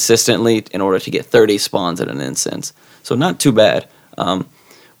consistently, in order to get 30 spawns at an instance. So not too bad. Well,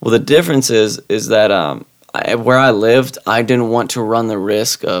 the difference is that where I lived, I didn't want to run the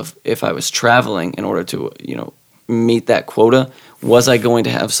risk of, if I was traveling in order to, meet that quota, was I going to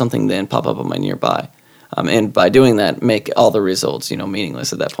have something then pop up on my nearby? And by doing that, make all the results,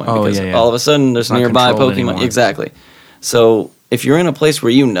 meaningless at that point. Oh, because yeah. all of a sudden, there's It's not nearby controlled Pokemon. anymore. Exactly. So if you're in a place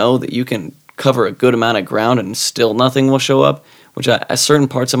where you know that you can cover a good amount of ground and still nothing will show up, which at certain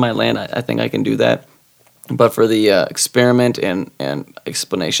parts of my land, I think I can do that. But for the experiment and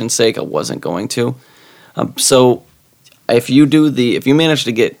explanation's sake, I wasn't going to. So if you manage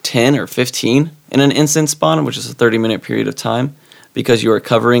to get 10 or 15 in an instant spawn, which is a 30-minute period of time, because you are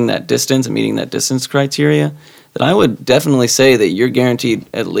covering that distance and meeting that distance criteria, then I would definitely say that you're guaranteed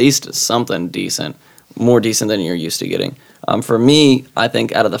at least something decent, more decent than you're used to getting. For me, I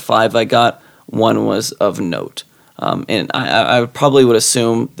think out of the 5 I got, 1 was of note. And I probably would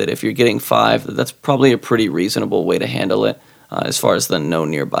assume that if you're getting 5, that's probably a pretty reasonable way to handle it as far as the no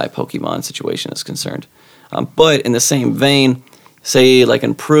nearby Pokemon situation is concerned. But in the same vein, say like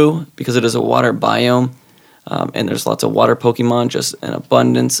in Peru, because it is a water biome, and there's lots of water Pokemon, just an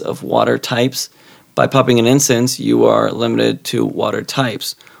abundance of water types, by popping an instance, you are limited to water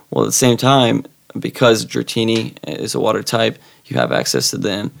types. Well, at the same time, because Dratini is a water type, you have access to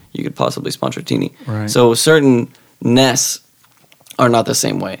them. You could possibly spawn Dratini. Right. So certain nests are not the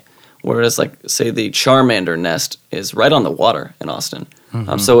same way. Whereas, like, say the Charmander nest is right on the water in Austin.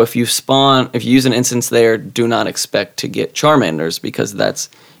 Mm-hmm. So if you use an instance there, do not expect to get Charmanders, because that's,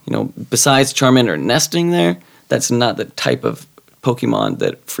 besides Charmander nesting there, that's not the type of Pokemon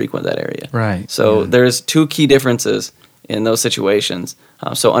that frequent that area. Right. So there's 2 key differences in those situations.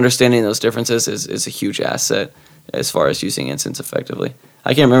 So understanding those differences is a huge asset as far as using instance effectively.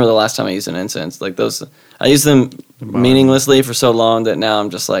 I can't remember the last time I used an instance. Like those, I used them meaninglessly for so long that now I'm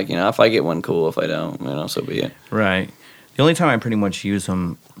just like, if I get one, cool. If I don't, so be it. Right. The only time I pretty much use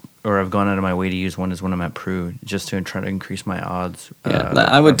them, or I've gone out of my way to use one, is when I'm at Peru, just to try to increase my odds.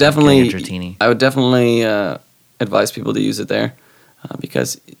 I would definitely advise people to use it there.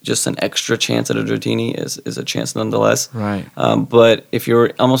 Because just an extra chance at a Dratini is a chance nonetheless. Right. But if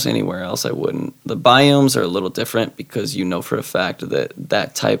you're almost anywhere else, I wouldn't. The biomes are a little different, because you know for a fact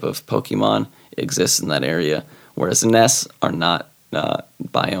that type of Pokemon exists in that area, whereas nests are not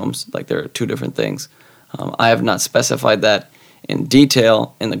biomes. Like, they're 2 different things. I have not specified that in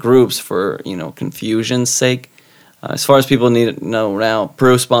detail in the groups for confusion's sake. As far as people need to know now,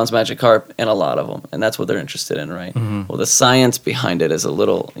 Peru spawns Magikarp, and a lot of them, and that's what they're interested in, right? Mm-hmm. Well, the science behind it is a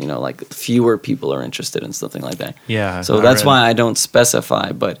little, like fewer people are interested in something like that. Yeah. So that's why I don't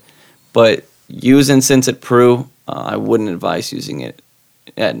specify, but use instance at Peru, I wouldn't advise using it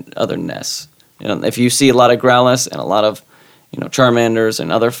at other nests. If you see a lot of Growlithe and a lot of, Charmanders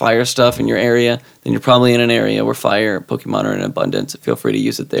and other fire stuff in your area, then you're probably in an area where fire Pokemon are in abundance. Feel free to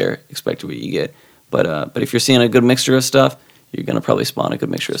use it there. Expect what you get. But if you're seeing a good mixture of stuff, you're going to probably spawn a good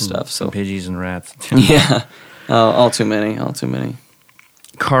mixture of stuff. Some Pidgeys and rats. Yeah. All too many.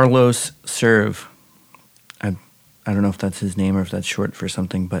 Carlos Serve. I don't know if that's his name or if that's short for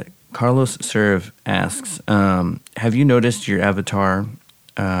something, but Carlos Serve asks, have you noticed your avatar,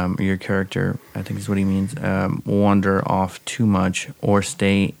 or your character, I think is what he means, wander off too much or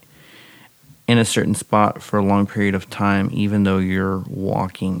stay in a certain spot for a long period of time, even though you're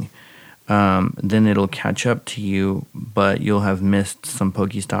walking? Then it'll catch up to you, but you'll have missed some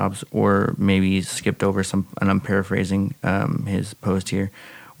Pokestops, or maybe skipped over some, and I'm paraphrasing his post here,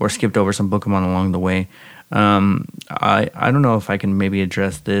 or skipped over some Pokemon along the way. I don't know if I can maybe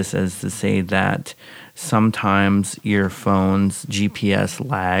address this as to say that sometimes your phone's GPS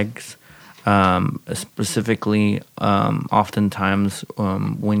lags. Specifically, oftentimes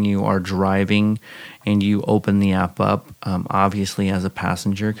when you are driving and you open the app up, obviously as a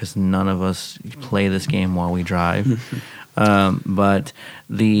passenger, because none of us play this game while we drive. But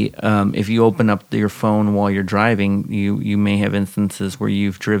if you open up your phone while you're driving, you may have instances where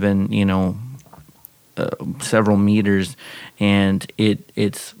you've driven, several meters, and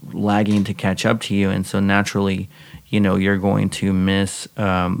it's lagging to catch up to you, and so naturally, you're going to miss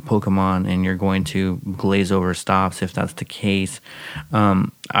Pokemon, and you're going to glaze over stops if that's the case.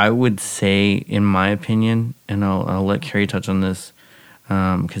 I would say, in my opinion, and I'll let Kerry touch on this,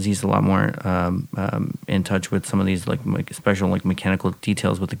 because he's a lot more in touch with some of these like special mechanical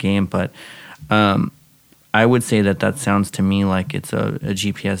details with the game, but I would say that sounds to me like it's a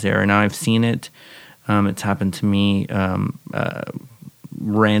GPS error. Now, I've seen it. It's happened to me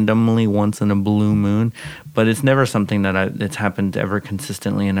randomly once in a blue moon, but it's never something it's happened ever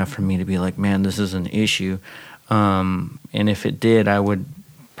consistently enough for me to be like, man, this is an issue. And if it did, I would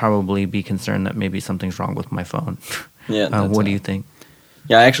probably be concerned that maybe something's wrong with my phone. Yeah. What do you think?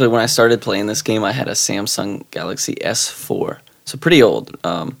 Yeah, actually, when I started playing this game, I had a Samsung Galaxy S4, so pretty old.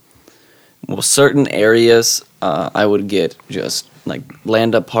 Well, certain areas I would get just like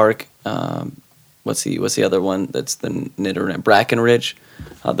Landa Park. What's the other one? That's the Brackenridge.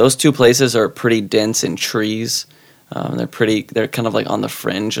 Those two places are pretty dense in trees. They're kind of like on the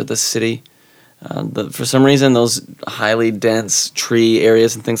fringe of the city. For some reason, those highly dense tree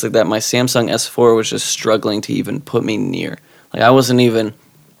areas and things like that, my Samsung S4 was just struggling to even put me near. Like, I wasn't even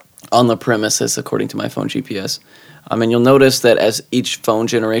on the premises according to my phone GPS. And you'll notice that as each phone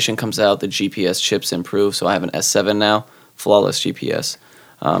generation comes out, the GPS chips improve. So I have an S7 now, flawless GPS.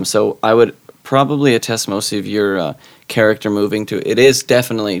 So I would probably attest most of your character moving to. It is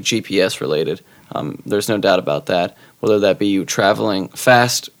definitely GPS related. There's no doubt about that. Whether that be you traveling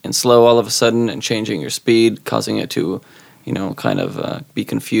fast and slow all of a sudden and changing your speed, causing it to, kind of be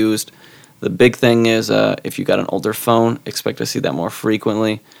confused. The big thing is if you got an older phone, expect to see that more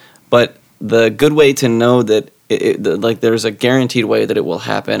frequently. But the good way to know that there's a guaranteed way that it will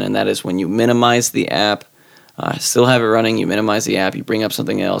happen, and that is when you minimize the app, still have it running, you minimize the app, you bring up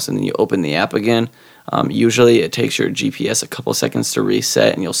something else, and then you open the app again. Usually it takes your GPS a couple seconds to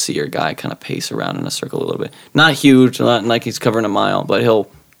reset, and you'll see your guy kind of pace around in a circle a little bit. Not huge, not like he's covering a mile, but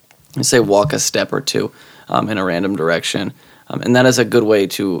he'll, say, walk a step or two in a random direction. And that is a good way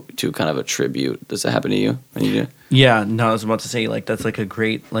to kind of attribute. Does that happen to you when you do? Yeah, no, I was about to say, that's a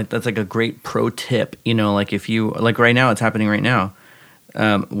great pro tip. Like if you, like right now, it's happening right now.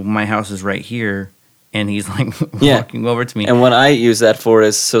 My house is right here, and he's like walking over to me. And what I use that for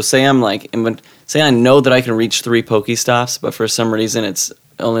is, so say I know that I can reach 3 Pokestops, but for some reason it's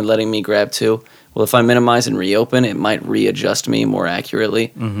only letting me grab 2. Well, if I minimize and reopen, it might readjust me more accurately.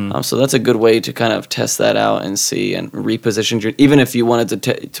 Mm-hmm. So that's a good way to kind of test that out and see and reposition even if you wanted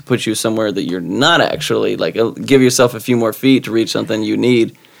to put you somewhere that you're not actually, like give yourself a few more feet to reach something you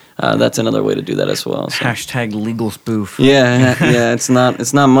need. That's another way to do that as well. So. Hashtag legal spoof. Yeah, it's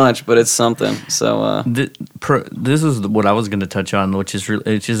not much, but it's something. So this is what I was going to touch on, which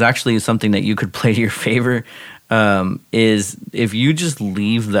is actually something that you could play to your favor. Is if you just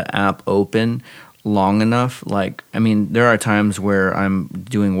leave the app open long enough, there are times where I'm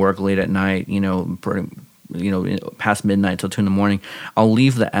doing work late at night, past midnight till 2 a.m. I'll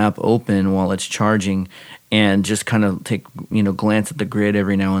leave the app open while it's charging and just kind of take, glance at the grid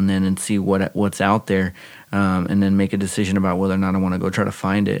every now and then and see what's out there, and then make a decision about whether or not I want to go try to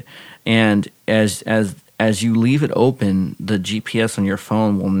find it. And as you leave it open, the GPS on your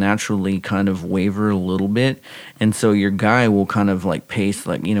phone will naturally kind of waver a little bit. And so your guy will kind of pace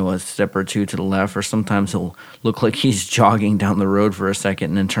a step or two to the left, or sometimes he'll look like he's jogging down the road for a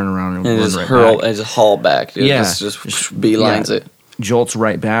second and then turn around and just right hurl back. And just haul back. Dude. Yeah. Just beelines it. Jolts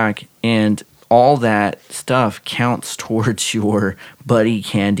right back. And all that stuff counts towards your buddy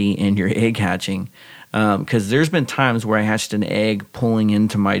candy and your egg hatching. Because there's been times where I hatched an egg pulling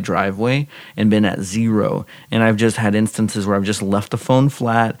into my driveway and been at 0, and I've just had instances where I've just left the phone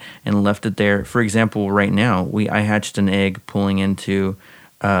flat and left it there. For example, right now I hatched an egg pulling into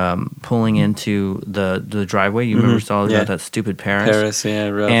the driveway. You remember about that stupid Paris? Yeah,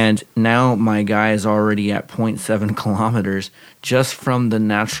 rough. And now my guy is already at 0.7 kilometers just from the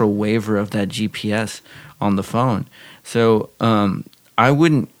natural waver of that GPS on the phone. So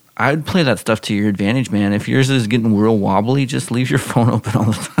I'd play that stuff to your advantage, man. If yours is getting real wobbly, just leave your phone open all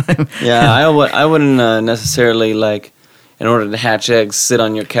the time. Yeah, I wouldn't necessarily, in order to hatch eggs, sit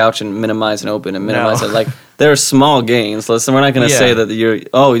on your couch and minimize and open and minimize it. There are small gains. Listen, we're not going to say that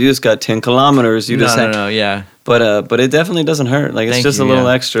you just got 10 kilometers. Yeah. But it definitely doesn't hurt. It's just a little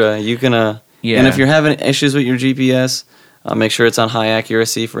extra. You can, and if you're having issues with your GPS, make sure it's on high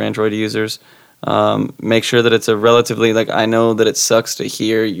accuracy for Android users. Make sure that it's a relatively, I know that it sucks to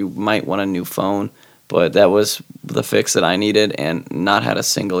hear you might want a new phone, but that was the fix that I needed and not had a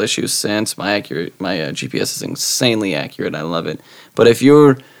single issue since. My GPS is insanely accurate. I love it. But if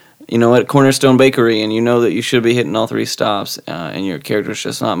you're, at Cornerstone Bakery and you know that you should be hitting all 3 stops and your character's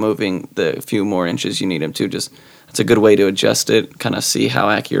just not moving the few more inches you need him to, it's a good way to adjust it, kind of see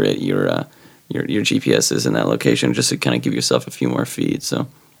how accurate your GPS is in that location, just to kind of give yourself a few more feet, so...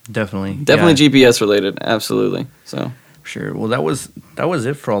 Definitely GPS related, absolutely. So sure. Well, that was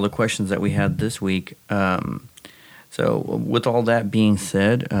it for all the questions that we had this week. So with all that being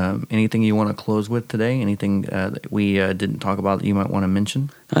said, anything you want to close with today? Anything that we didn't talk about that you might want to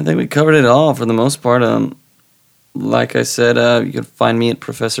mention? I think we covered it all for the most part. Like I said, you can find me at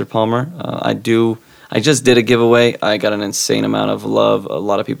Professor Palmer. I just did a giveaway. I got an insane amount of love. A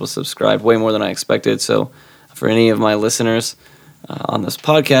lot of people subscribed, way more than I expected. So for any of my listeners on this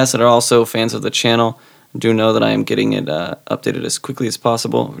podcast that are also fans of the channel, Do know that I am getting it updated as quickly as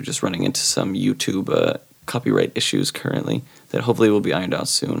possible. We're just running into some YouTube copyright issues currently that hopefully will be ironed out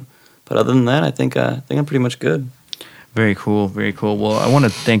soon. But other than that, I think I'm pretty much good. Very cool, very cool. Well, I want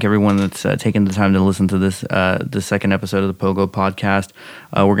to thank everyone that's taken the time to listen to this the second episode of the PoGo podcast.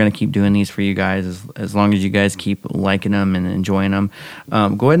 We're going to keep doing these for you guys as long as you guys keep liking them and enjoying them.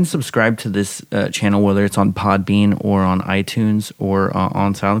 Go ahead and subscribe to this channel, whether it's on Podbean or on iTunes or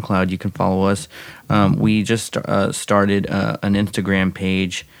on SoundCloud. You can follow us. We just started an Instagram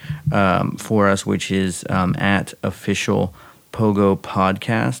page for us, which is at official PoGo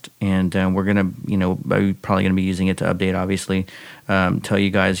PodCast, and we're gonna, probably gonna be using it to update, obviously, tell you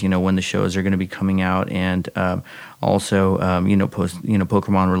guys, when the shows are gonna be coming out, and also, post,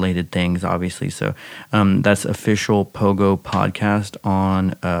 Pokemon related things, obviously. So that's official PoGo PodCast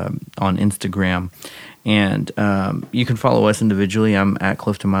on Instagram. And you can follow us individually. I'm at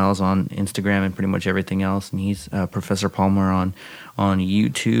Clifton Miles on Instagram and pretty much everything else, and he's Professor Palmer on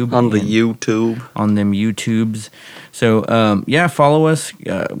YouTube. On the YouTube. On them YouTubes. So, follow us,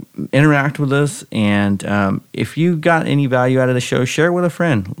 interact with us, and if you got any value out of the show, share it with a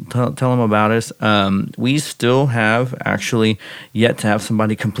friend. Tell them about us. We still have actually yet to have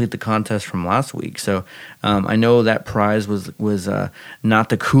somebody complete the contest from last week. So I know that prize was not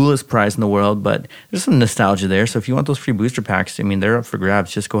the coolest prize in the world, but there's some nostalgia there. So if you want those free booster packs, they're up for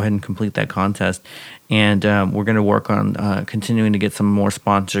grabs. Just go ahead and complete that contest. And we're going to work on continuing to get some more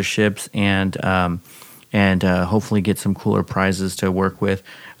sponsorships and hopefully get some cooler prizes to work with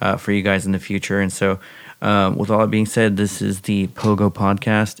for you guys in the future. And so with all that being said, this is the PoGo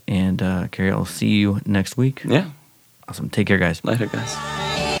Podcast. And Carrie, I'll see you next week. Yeah. Awesome. Take care, guys. Later, guys.